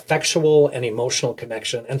 though, affectual and emotional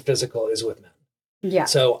connection and physical is with men. Yeah.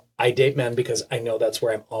 So I date men because I know that's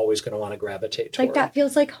where I'm always going to want to gravitate toward. Like, that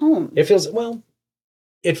feels like home. It feels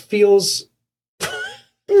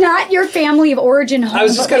not your family of origin home. I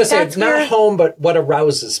was just going to say, that's not home, but what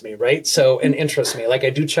arouses me, right? So, and interests me. Like,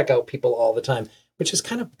 I do check out people all the time, which is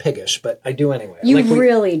kind of piggish, but I do anyway. You like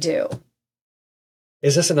really do.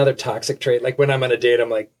 Is this another toxic trait? Like, when I'm on a date, I'm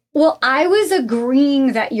like... Well, I was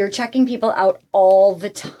agreeing that you're checking people out all the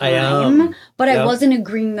time. I am. But I wasn't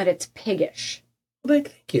agreeing that it's piggish. Like,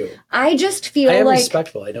 thank you. I just feel I am like...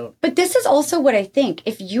 respectful. I don't... But this is also what I think.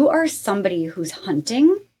 If you are somebody who's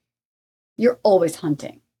hunting, you're always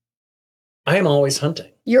hunting. I am always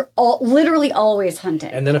hunting. You're literally always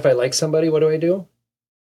hunting. And then if I like somebody, what do?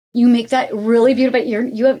 You make that really beautiful.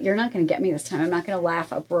 You're not going to get me this time. I'm not going to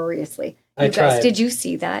laugh uproariously. I tried. Did you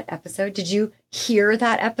see that episode? Did you hear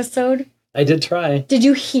that episode? I did try. Did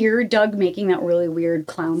you hear Doug making that really weird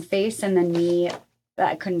clown face and then me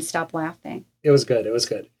that couldn't stop laughing? It was good. It was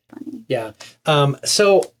good. Funny. Yeah.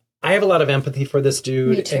 So I have a lot of empathy for this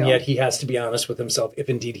dude, Me too. and yet he has to be honest with himself if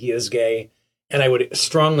indeed he is gay. And I would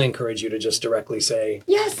strongly encourage you to just directly say,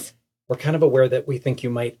 yes, we're kind of aware that we think you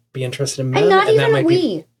might be interested in men. And not and that even might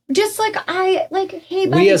we. Just like hey, buddy,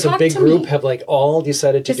 we as a talk big to group me. have like all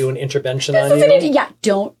decided to do an intervention on you. Yeah,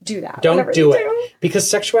 don't do that. Don't Whatever do you it. Because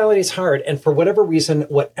sexuality is hard. And for whatever reason,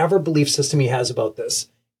 whatever belief system he has about this,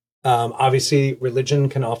 obviously religion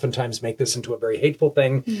can oftentimes make this into a very hateful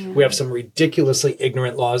thing. Yeah. We have some ridiculously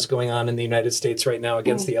ignorant laws going on in the United States right now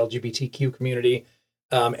against the LGBTQ community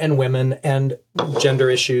and women and gender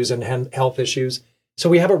issues and health issues. So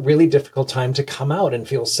we have a really difficult time to come out and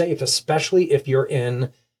feel safe, especially if you're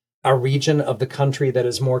in a region of the country that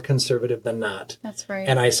is more conservative than not. That's right.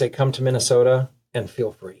 And I say, come to Minnesota and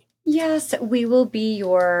feel free. Yes, we will be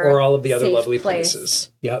your or all of the other safe lovely place.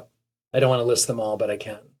 places. Yep. I don't want to list them all, but I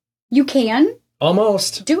can. You can?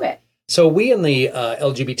 Almost. Do it. So we in the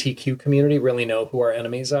LGBTQ community really know who our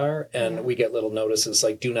enemies are. And we get little notices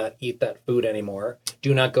like, do not eat that food anymore.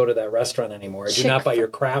 Do not go to that restaurant anymore. Do not buy your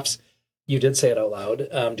crafts. You did say it out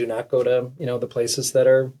loud. Do not go to, the places that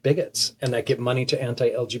are bigots and that give money to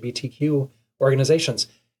anti-LGBTQ organizations.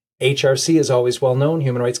 HRC is always well known,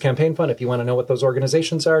 Human Rights Campaign Fund. If you want to know what those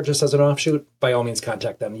organizations are, just as an offshoot, by all means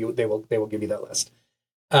contact them. They will give you that list.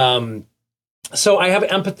 So I have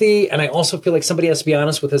empathy, and I also feel like somebody has to be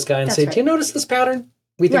honest with this guy and say, do you notice this pattern?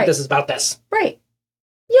 We think this is about this. Right.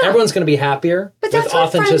 Yeah. Everyone's going to be happier with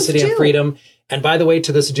authenticity and freedom. And by the way,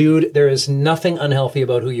 to this dude, there is nothing unhealthy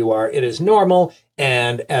about who you are. It is normal.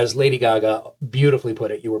 And as Lady Gaga beautifully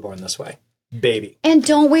put it, you were born this way. Baby. And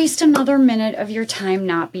don't waste another minute of your time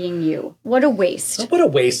not being you. What a waste. What a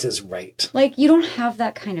waste is right. Like, you don't have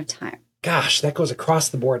that kind of time. Gosh, that goes across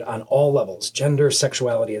the board on all levels, gender,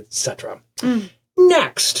 sexuality, etc.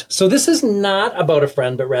 Next. So this is not about a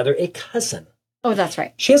friend, but rather a cousin. Oh, that's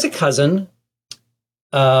right. She has a cousin.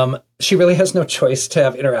 She really has no choice to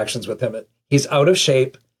have interactions with him. He's out of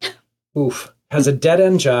shape. Oof. Has a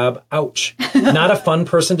dead-end job. Ouch. Not a fun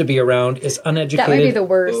person to be around. Is uneducated. That might be the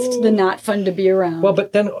worst. Ooh. The not fun to be around. Well,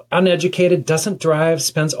 but then uneducated, doesn't drive,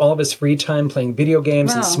 spends all of his free time playing video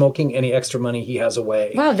games and smoking any extra money he has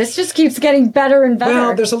away. Wow, this just keeps getting better and better.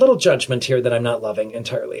 Well, there's a little judgment here that I'm not loving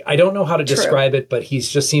entirely. I don't know how to describe it, but he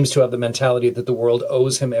just seems to have the mentality that the world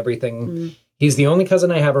owes him everything. He's the only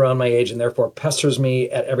cousin I have around my age and therefore pesters me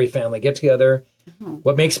at every family get-together.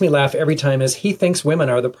 What makes me laugh every time is he thinks women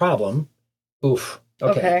are the problem. Oof.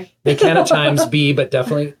 Okay. They can at times be, but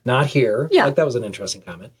definitely not here. Yeah. Like, that was an interesting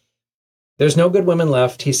comment. There's no good women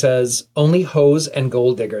left. He says, only hoes and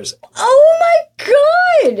gold diggers. Oh my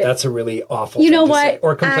God. That's a really awful thing to say.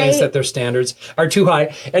 Or complains that their standards are too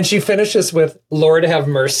high. And she finishes with, Lord have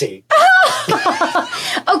mercy.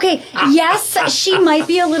 Okay, yes, she might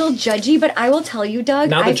be a little judgy, but I will tell you, Doug,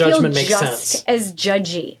 now the I judgment feel makes just sense. as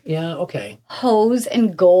judgy. Yeah, okay. Hoes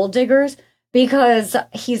and gold diggers, because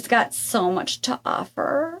he's got so much to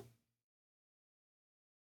offer.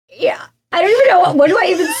 Yeah. I don't even know what do I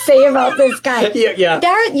even say about this guy. Yeah.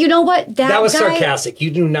 You know what? That was sarcastic.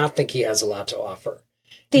 You do not think he has a lot to offer.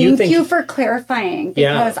 Thank you for clarifying,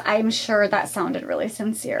 because I'm sure that sounded really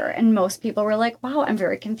sincere. And most people were like, wow, I'm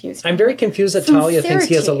very confused. I'm very confused that Talia thinks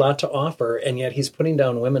he has a lot to offer, and yet he's putting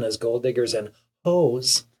down women as gold diggers and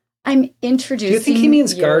hoes. I'm introducing Do you think he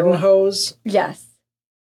means garden hose? Yes.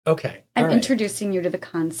 Okay. I'm introducing you to the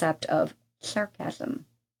concept of sarcasm.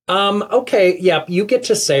 Okay. Yeah. You get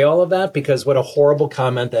to say all of that, because what a horrible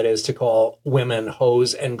comment that is to call women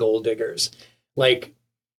hoes and gold diggers. Like,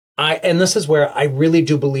 and this is where I really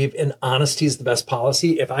do believe in honesty is the best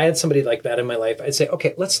policy. If I had somebody like that in my life, I'd say,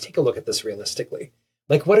 okay, let's take a look at this realistically.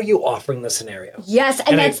 Like, what are you offering the scenario? Yes.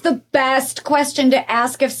 And that's the best question to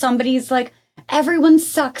ask if somebody's like, everyone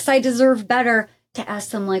sucks, I deserve better, to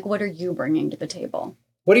ask them, like, what are you bringing to the table?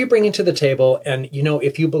 What are you bringing to the table? And, you know,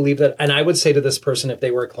 if you believe that, and I would say to this person, if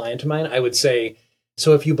they were a client of mine, I would say,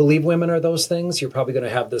 so if you believe women are those things, you're probably going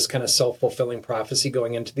to have this kind of self-fulfilling prophecy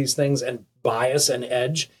going into these things and bias and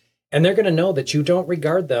edge. And they're going to know that you don't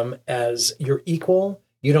regard them as your equal.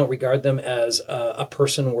 You don't regard them as a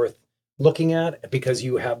person worth looking at, because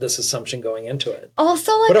you have this assumption going into it.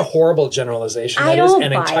 Also, like, what a horrible generalization that is,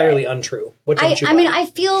 and entirely untrue. What don't you buy? I mean, I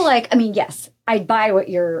feel like, yes, I buy what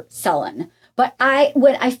you're selling. But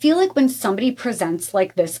I feel like when somebody presents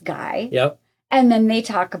like this guy, and then they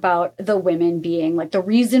talk about the women being like, the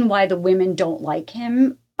reason why the women don't like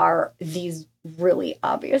him are these really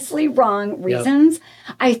obviously wrong reasons.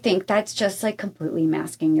 I think that's just like completely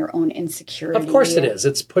masking your own insecurity. Of course it is.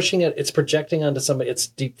 It's pushing it. It's projecting onto somebody. It's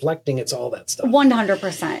deflecting. It's all that stuff.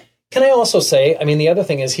 100%. Can I also say, I mean, the other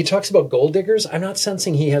thing is he talks about gold diggers. I'm not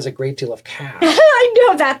sensing he has a great deal of cash. I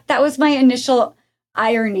know that was my initial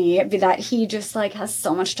irony, that he just like has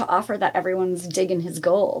so much to offer that everyone's digging his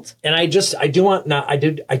gold. And I do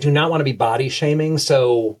not want to be body shaming.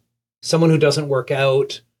 So someone who doesn't work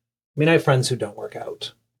out, I mean, I have friends who don't work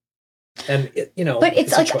out. And, but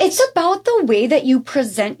it's about the way that you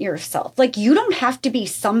present yourself. Like, you don't have to be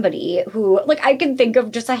somebody who, like, I can think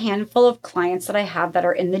of just a handful of clients that I have that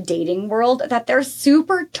are in the dating world that they're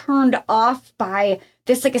super turned off by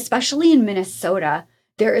this, like, especially in Minnesota.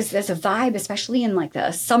 There is this vibe, especially in like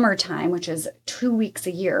the summertime, which is 2 weeks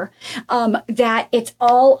a year, that it's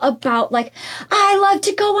all about like, I love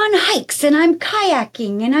to go on hikes and I'm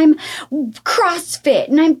kayaking and I'm CrossFit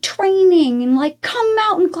and I'm training and like, come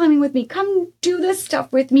mountain climbing with me, come do this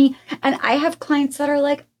stuff with me. And I have clients that are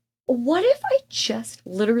like, what if I just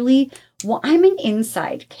literally, I'm an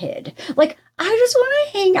inside kid. Like, I just want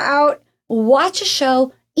to hang out, watch a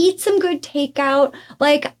show, eat some good takeout.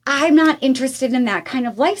 Like, I'm not interested in that kind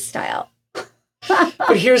of lifestyle.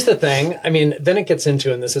 But here's the thing. I mean, then it gets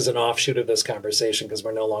into, and this is an offshoot of this conversation because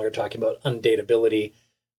we're no longer talking about undateability.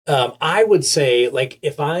 I would say, like,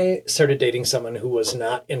 if I started dating someone who was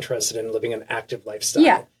not interested in living an active lifestyle,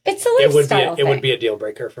 Yeah, it's a lifestyle it would be a deal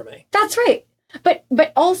breaker for me. That's right.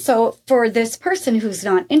 But also for this person who's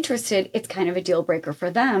not interested, it's kind of a deal breaker for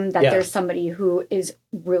them that there's somebody who is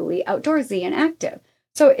really outdoorsy and active.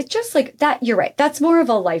 So it's just like that. You're right. That's more of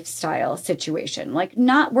a lifestyle situation. Like,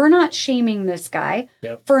 we're not shaming this guy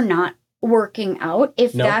for not working out.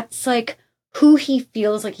 If that's like who he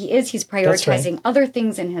feels like he is, he's prioritizing other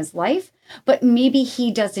things in his life, but maybe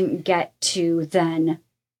he doesn't get to then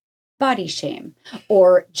body shame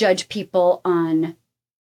or judge people on.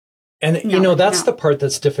 And, that's the part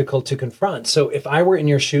that's difficult to confront. So if I were in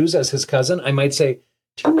your shoes as his cousin, I might say,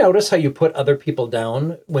 do you notice how you put other people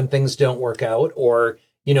down when things don't work out? Or,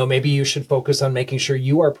 maybe you should focus on making sure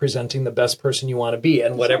you are presenting the best person you want to be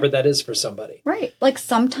and whatever that is for somebody. Right. Like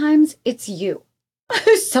sometimes it's you.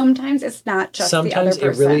 Sometimes it's not just the other person.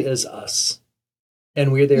 Sometimes it really is us.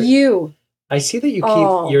 And we're there. You. I see that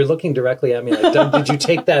you're looking directly at me like, did you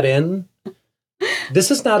take that in? This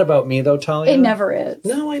is not about me, though, Talia. It never is.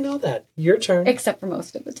 No, I know that. Your turn. Except for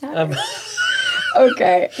most of the time.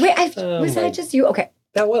 Okay. Wait, was that just you? Okay.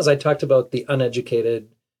 That was. I talked about the uneducated,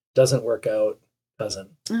 doesn't work out cousin.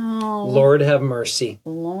 Oh. Lord have mercy.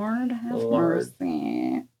 Lord have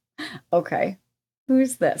mercy. Okay.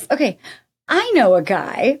 Who's this? Okay. I know a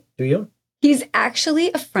guy. Do you? He's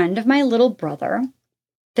actually a friend of my little brother.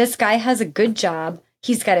 This guy has a good job.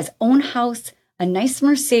 He's got his own house, a nice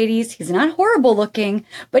Mercedes. He's not horrible looking,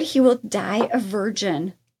 but he will die a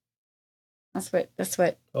virgin. That's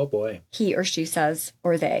what oh boy, he or she says,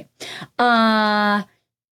 or they.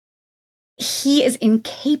 He is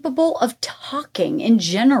incapable of talking in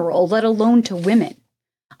general, let alone to women.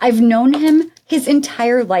 I've known him his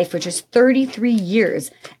entire life, which is 33 years,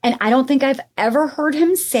 and I don't think I've ever heard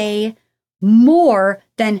him say more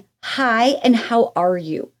than hi and how are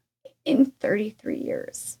you in 33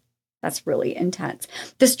 years. That's really intense.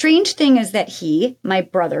 The strange thing is that he, my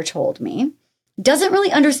brother told me, doesn't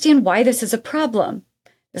really understand why this is a problem.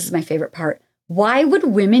 This is my favorite part. Why would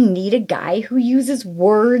women need a guy who uses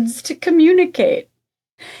words to communicate?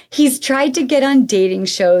 He's tried to get on dating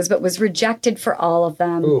shows, but was rejected for all of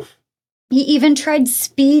them. Oof. He even tried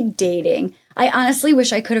speed dating. I honestly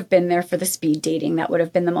wish I could have been there for the speed dating. That would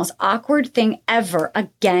have been the most awkward thing ever,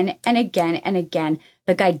 again and again and again.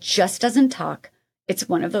 The guy just doesn't talk. It's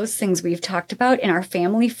one of those things we've talked about in our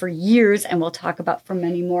family for years and we'll talk about for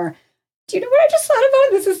many more. Do you know what I just thought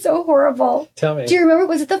about? This is so horrible. Tell me. Do you remember,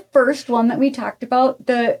 was it the first one that we talked about?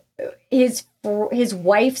 His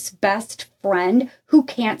wife's best friend who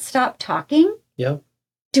can't stop talking? Yeah.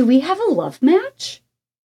 Do we have a love match?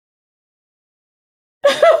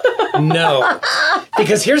 No.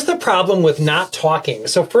 Because here's the problem with not talking.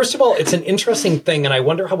 So first of all, it's an interesting thing. And I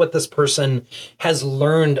wonder what this person has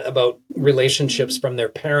learned about relationships from their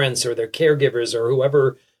parents or their caregivers or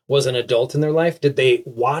whoever was an adult in their life. Did they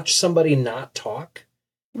watch somebody not talk?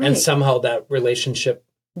 Right. And somehow that relationship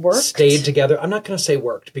stayed together? I'm not going to say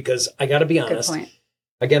worked because I got to be honest. Good point.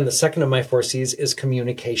 Again, the second of my 4 C's is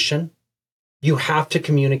communication. You have to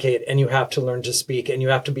communicate and you have to learn to speak and you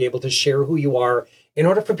have to be able to share who you are in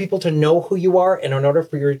order for people to know who you are and in order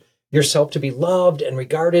for yourself to be loved and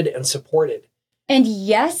regarded and supported. And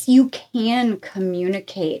yes, you can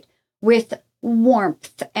communicate with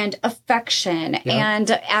warmth and affection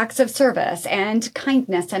and acts of service and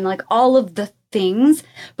kindness and like all of the things.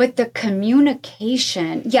 But the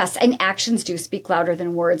communication, yes, and actions do speak louder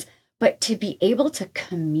than words, but to be able to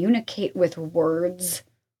communicate with words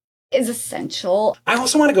is essential. I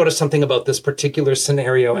also want to go to something about this particular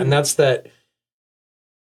scenario, and that's that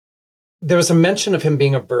there was a mention of him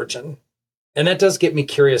being a virgin. And that does get me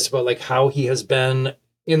curious about like how he has been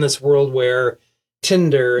in this world where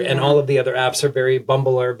Tinder and all of the other apps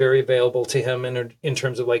Bumble are very available to him in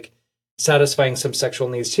terms of like satisfying some sexual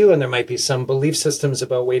needs too. And there might be some belief systems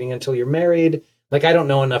about waiting until you're married. Like, I don't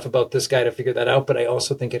know enough about this guy to figure that out, but I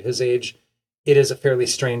also think at his age, it is a fairly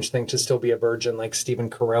strange thing to still be a virgin, like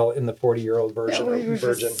Stephen Carell in the 40-year-old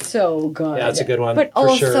Virgin. So good. Yeah, it's a good one. But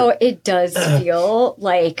also, it does feel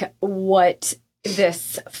like what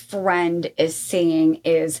this friend is saying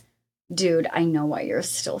is, dude, I know why you're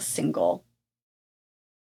still single.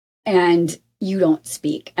 And you don't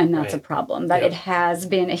speak, and that's a problem. That it has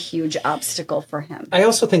been a huge obstacle for him. I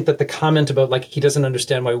also think that the comment about like he doesn't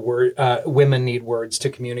understand why women need words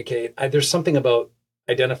to communicate. There's something about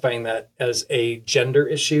identifying that as a gender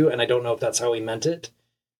issue, and I don't know if that's how he meant it.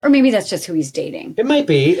 Or maybe that's just who he's dating. It might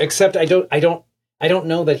be, except I don't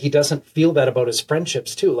know that he doesn't feel that about his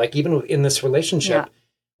friendships too. Like even in this relationship,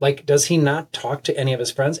 Like, does he not talk to any of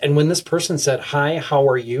his friends? And when this person said, "Hi, how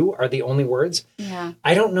are you?" are the only words. Yeah.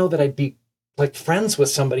 I don't know that I'd be like friends with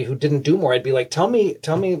somebody who didn't do more. I'd be like, tell me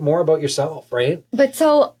more about yourself, right? But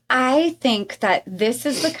so I think that this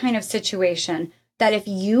is the kind of situation that if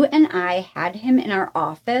you and I had him in our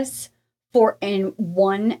office for in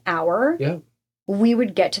 1 hour, Yeah. we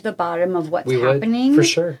would get to the bottom of what's We happening. would, for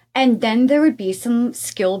sure. And then there would be some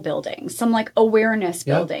skill building, some like awareness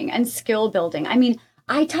building and skill building. I mean,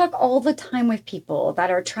 I talk all the time with people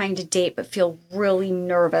that are trying to date but feel really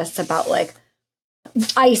nervous about like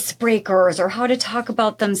icebreakers or how to talk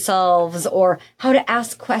about themselves or how to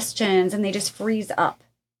ask questions, and they just freeze up.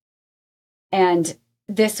 And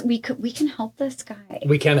this we can help this guy.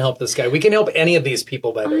 We can help this guy. We can help any of these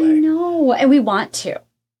people, by the way. I know, and we want to.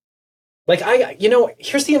 Like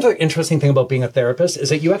here's the other interesting thing about being a therapist is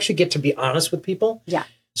that you actually get to be honest with people. Yeah.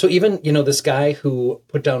 So even, this guy who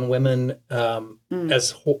put down women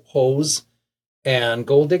as hoes and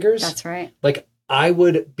gold diggers. That's right. Like, I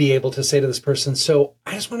would be able to say to this person, so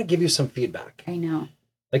I just want to give you some feedback. I know.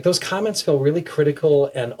 Like, those comments feel really critical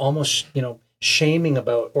and almost, shaming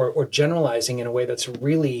about or generalizing in a way that's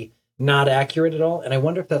really not accurate at all. And I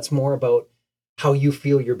wonder if that's more about how you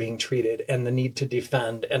feel you're being treated and the need to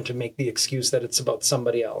defend and to make the excuse that it's about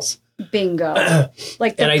somebody else. Bingo.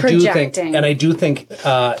 Like the and projecting. I do think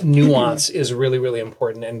nuance is really, really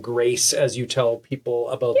important, and grace as you tell people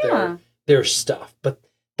about their stuff. But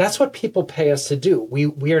that's what people pay us to do.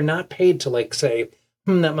 We are not paid to like say,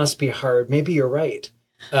 that must be hard. Maybe you're right.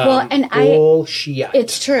 Bullshit.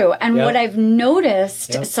 It's true. And what I've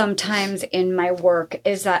noticed sometimes in my work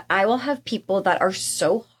is that I will have people that are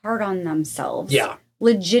so hard on themselves. Yeah.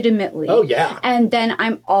 Legitimately. Oh, yeah. And then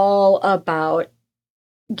I'm all about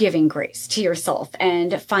giving grace to yourself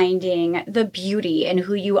and finding the beauty in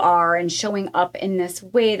who you are and showing up in this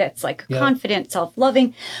way that's like confident,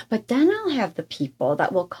 self-loving. But then I'll have the people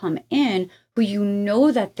that will come in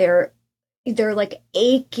who that they're like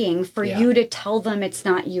aching for you to tell them it's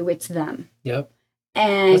not you, it's them. Yep.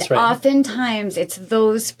 And oftentimes it's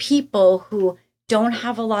those people who don't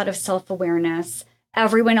have a lot of self-awareness.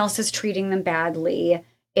 Everyone else is treating them badly.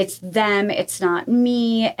 It's them, it's not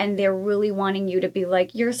me. And they're really wanting you to be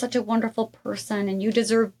like, you're such a wonderful person and you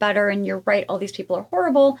deserve better and you're right. All these people are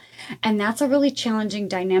horrible. And that's a really challenging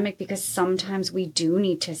dynamic because sometimes we do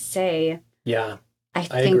need to say, I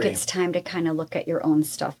think agree. It's time to kind of look at your own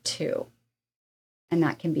stuff too. And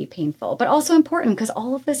that can be painful, but also important because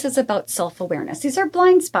all of this is about self-awareness. These are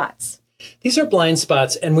blind spots. These are blind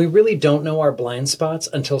spots, and we really don't know our blind spots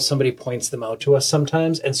until somebody points them out to us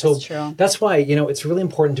sometimes. And so that's why, it's really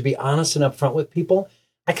important to be honest and upfront with people.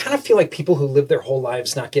 I kind of feel like people who live their whole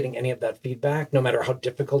lives not getting any of that feedback, no matter how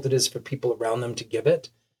difficult it is for people around them to give it,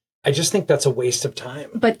 I just think that's a waste of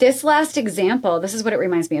time. But this last example, this is what it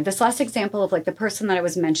reminds me of. This last example of like the person that I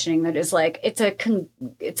was mentioning that is like, it's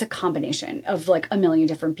a combination of like a million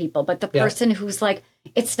different people. But the person who's like,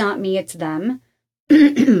 it's not me, it's them.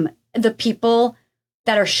 The people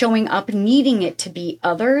that are showing up needing it to be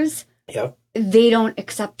others, they don't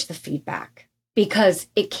accept the feedback because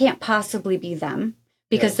it can't possibly be them.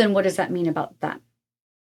 Because then what does that mean about them?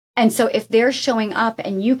 And so if they're showing up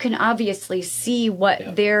and you can obviously see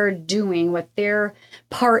what they're doing, what their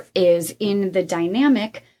part is in the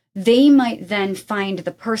dynamic, they might then find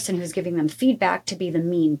the person who's giving them feedback to be the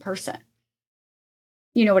mean person.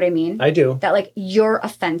 You know what I mean? I do. That like, you're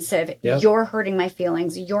offensive. You're hurting my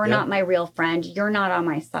feelings. You're not my real friend. You're not on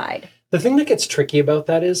my side. The thing that gets tricky about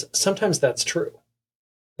that is sometimes that's true.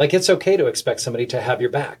 Like, it's okay to expect somebody to have your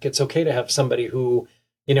back. It's okay to have somebody who,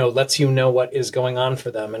 lets you know what is going on for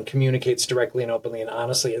them and communicates directly and openly and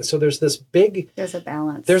honestly. And so there's a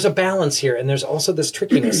balance. There's a balance here. And there's also this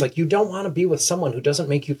trickiness. Like, you don't want to be with someone who doesn't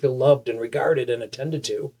make you feel loved and regarded and attended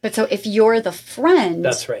to. But so if you're the friend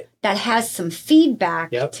that's right. that has some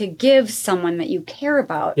feedback to give someone that you care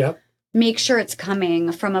about, make sure it's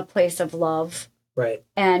coming from a place of love. Right.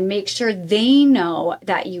 And make sure they know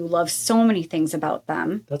that you love so many things about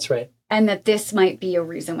them. That's right. And that this might be a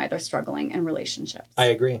reason why they're struggling in relationships. I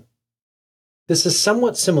agree. This is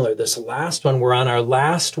somewhat similar. This last one, we're on our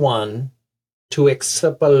last one to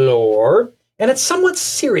explore. And it's somewhat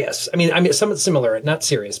serious. I mean, somewhat similar, not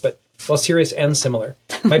serious, but serious and similar.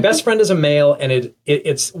 My best friend is a male, and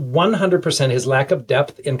it's 100% his lack of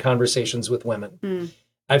depth in conversations with women.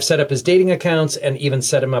 I've set up his dating accounts and even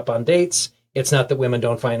set him up on dates. It's not that women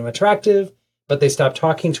don't find him attractive, but they stop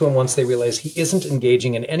talking to him once they realize he isn't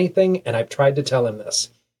engaging in anything, and I've tried to tell him this.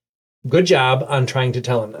 Good job on trying to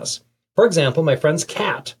tell him this. For example, my friend's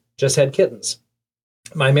cat just had kittens.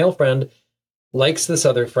 My male friend likes this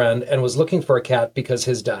other friend, and was looking for a cat because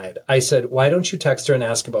his died. I said, why don't you text her and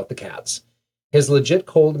ask about the cats? He legit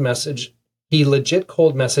cold messaged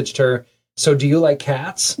her, so do you like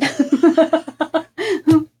cats?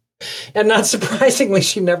 And not surprisingly,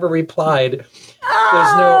 she never replied.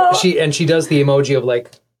 She does the emoji of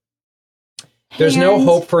like, there's no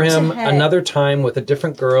hope for him. Another time with a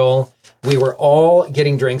different girl. We were all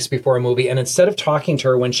getting drinks before a movie, and instead of talking to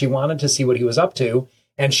her when she wanted to see what he was up to,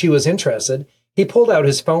 and she was interested, he pulled out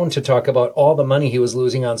his phone to talk about all the money he was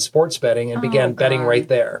losing on sports betting and began betting right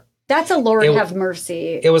there. That's a Lord have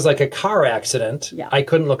mercy. It was like a car accident I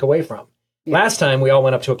couldn't look away from. Yeah. Last time, we all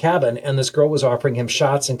went up to a cabin, and this girl was offering him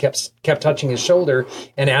shots and kept touching his shoulder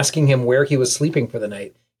and asking him where he was sleeping for the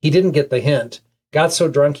night. He didn't get the hint. Got so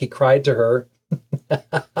drunk, he cried to her.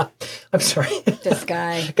 I'm sorry. This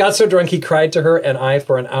guy. Got so drunk, he cried to her and I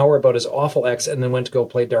for an hour about his awful ex and then went to go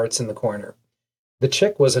play darts in the corner. The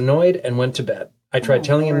chick was annoyed and went to bed. I tried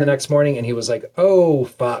telling him the next morning, and he was like, oh,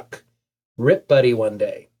 fuck. Rip buddy one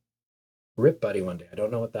day. Rip buddy one day. I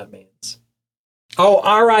don't know what that means. Oh,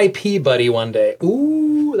 R.I.P. buddy one day.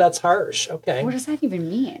 Ooh, that's harsh. Okay. What does that even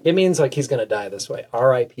mean? It means like he's going to die this way.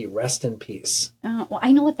 R.I.P. Rest in peace. Well,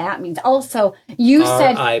 I know what that means. Also, you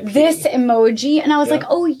said this emoji, and I was like,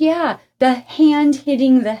 oh, yeah, the hand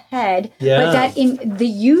hitting the head. Yeah. But that in the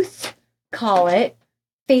youth call it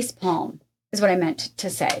face palm is what I meant to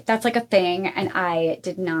say. That's like a thing, and I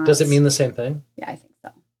did not. Does it mean the same thing? Yeah, I think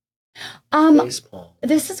so. Facepalm.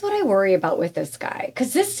 This is what I worry about with this guy,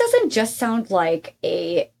 because this doesn't just sound like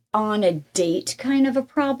on a date kind of a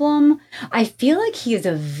problem. I feel like he is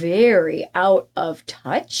a very out of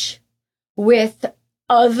touch with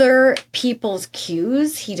other people's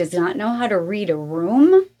cues. He does not know how to read a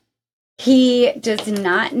room. He does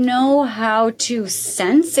not know how to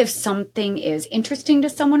sense if something is interesting to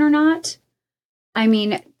someone or not. I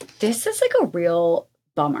mean, this is like a real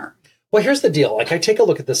bummer. Well, here's the deal. Like, I take a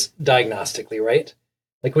look at this diagnostically, right?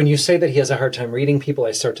 Like, when you say that he has a hard time reading people,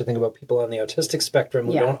 I start to think about people on the autistic spectrum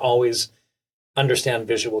who don't always understand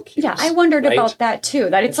visual cues. Yeah, I wondered about that, too.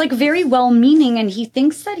 That it's, like, very well-meaning, and he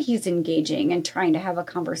thinks that he's engaging and trying to have a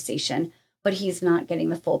conversation, but he's not getting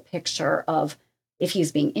the full picture of if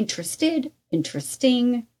he's being interested,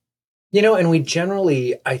 interesting. You know, and we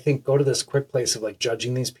generally, I think, go to this quick place of, like,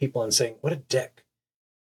 judging these people and saying, what a dick.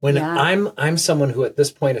 When I'm someone who at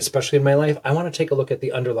this point, especially in my life, I want to take a look at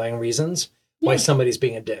the underlying reasons why somebody's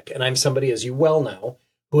being a dick. And I'm somebody, as you well know,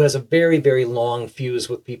 who has a very, very long fuse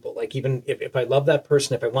with people. Like, even if I love that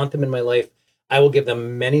person, if I want them in my life, I will give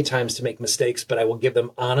them many times to make mistakes, but I will give them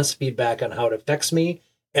honest feedback on how it affects me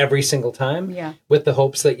every single time. Yeah. With the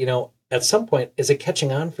hopes that, you know, at some point, is it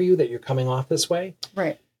catching on for you that you're coming off this way?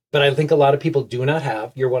 Right. But I think a lot of people do not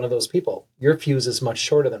have. You're one of those people. Your fuse is much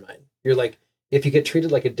shorter than mine. You're like, if you get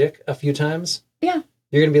treated like a dick a few times, you're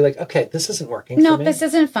going to be like, okay, this isn't working. No, this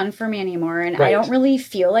isn't fun for me anymore. And I don't really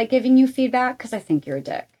feel like giving you feedback because I think you're a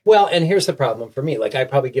dick. Well, and here's the problem for me. Like, I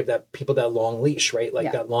probably give people that long leash, right?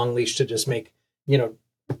 Like that long leash to just make, you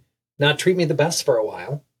know, not treat me the best for a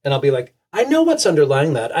while. And I'll be like, I know what's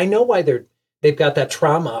underlying that. I know why they've got that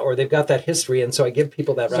trauma or they've got that history. And so I give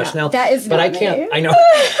people that rationale. That is but I can't, I know.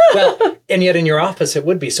 Well, and yet in your office, it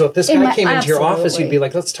would be. So if this guy came into your office, you'd be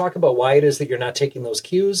like, let's talk about why it is that you're not taking those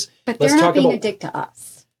cues. But they're not being a dick to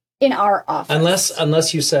us in our office.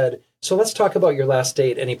 Unless you said, so let's talk about your last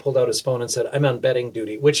date. And he pulled out his phone and said, I'm on betting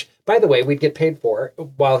duty, which, by the way, we'd get paid for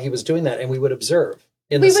while he was doing that. And we would observe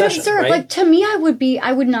in the session, right? Like, to me, I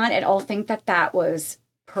would not at all think that was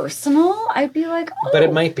personal. I'd be like, oh. But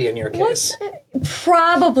it might be in your case.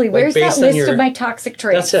 Probably. Like, where's that list of my toxic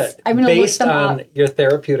traits? That's it. I'm going to list them up. Based on your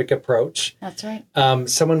therapeutic approach. That's right.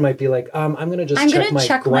 Someone might be like, I'm going to just check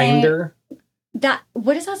my grinder.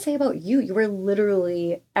 What does that say about you? You were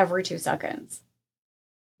literally every 2 seconds.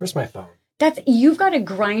 Where's my phone? You've got a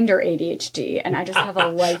grinder ADHD, and I just have a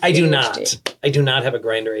life I do ADHD. not. I do not have a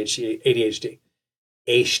grinder ADHD.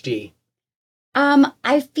 HD.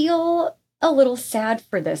 I feel a little sad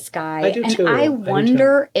for this guy. I do too. And I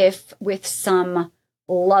wonder if with some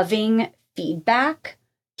loving feedback,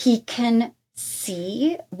 he can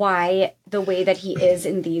see why the way that he is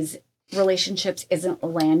in these relationships isn't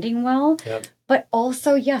landing well. Yep. But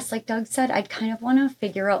also, yes, like Doug said, I kind of want to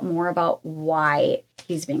figure out more about why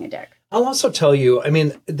he's being a dick. I'll also tell you, I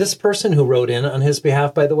mean, this person who wrote in on his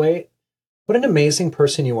behalf, by the way, what an amazing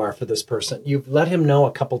person you are for this person. You've let him know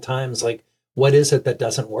a couple times, like, what is it that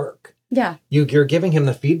doesn't work? Yeah. You're giving him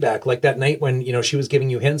the feedback. Like that night when, you know, she was giving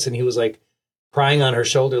you hints and he was like crying on her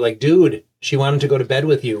shoulder, like, dude, she wanted to go to bed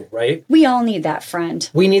with you, right? We all need that friend.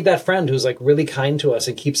 We need that friend who's like really kind to us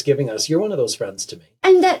and keeps giving us. You're one of those friends to me.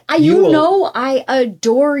 And that I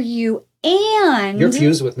adore you And your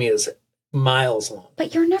fuse with me is miles long.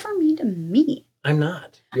 But you're never mean to me. I'm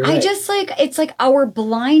not. You're right. I just it's like our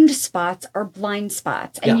blind spots are blind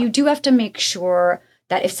spots. And you do have to make sure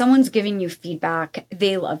that if someone's giving you feedback,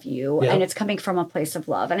 they love you and it's coming from a place of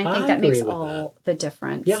love. And I think that makes all the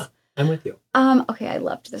difference. Yeah, I'm with you. Okay, I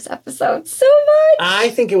loved this episode so much. I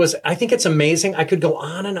think it's amazing. I could go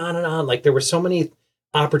on and on and on. Like there were so many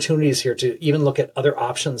opportunities here to even look at other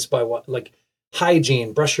options by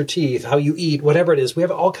hygiene, brush your teeth, how you eat, whatever it is. We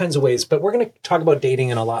have all kinds of ways, but we're going to talk about dating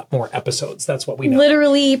in a lot more episodes. That's what we know.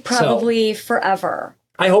 Literally, probably forever.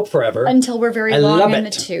 I hope forever. Until we're very long in the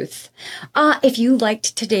tooth. If you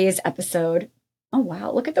liked today's episode, oh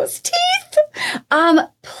wow, look at those teeth.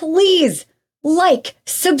 Please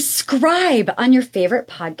subscribe on your favorite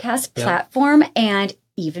podcast platform, and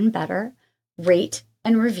even better, rate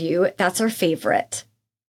and review. That's our favorite.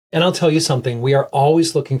 And I'll tell you something. We are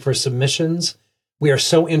always looking for submissions. We are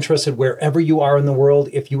so interested wherever you are in the world.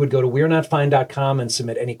 If you would go to we'renotfine.com and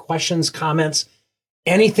submit any questions, comments,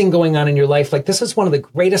 anything going on in your life. Like this is one of the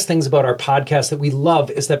greatest things about our podcast that we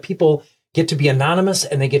love is that people get to be anonymous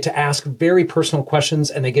and they get to ask very personal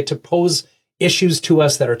questions and they get to pose issues to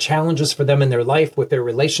us that are challenges for them in their life with their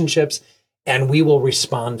relationships. And we will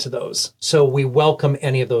respond to those. So we welcome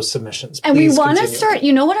any of those submissions. And we want to start,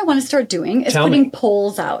 you know what I want to start doing is putting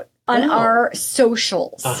polls out on our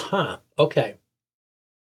socials. Okay.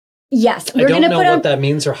 Yes. I don't know what that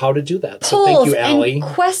means or how to do that. So thank you, Allie. And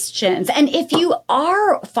questions. And if you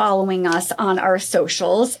are following us on our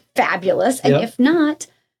socials, fabulous. And if not,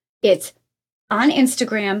 it's on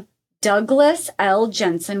Instagram, Douglas L.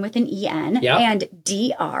 Jensen with an E-N and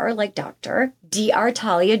Dr. like doctor, Dr.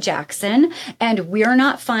 Talia Jackson, and We're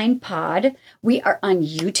Not Fine Pod. We are on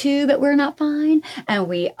YouTube at We're Not Fine, and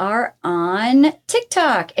we are on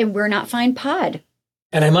TikTok at We're Not Fine Pod.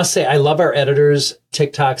 And I must say, I love our editor's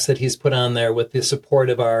TikToks that he's put on there with the support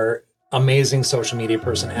of our amazing social media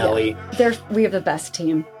person, Allie. We have the best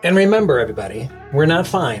team. And remember, everybody, we're not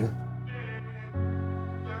fine.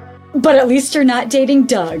 But at least you're not dating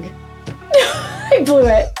Doug. I blew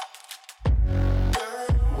it.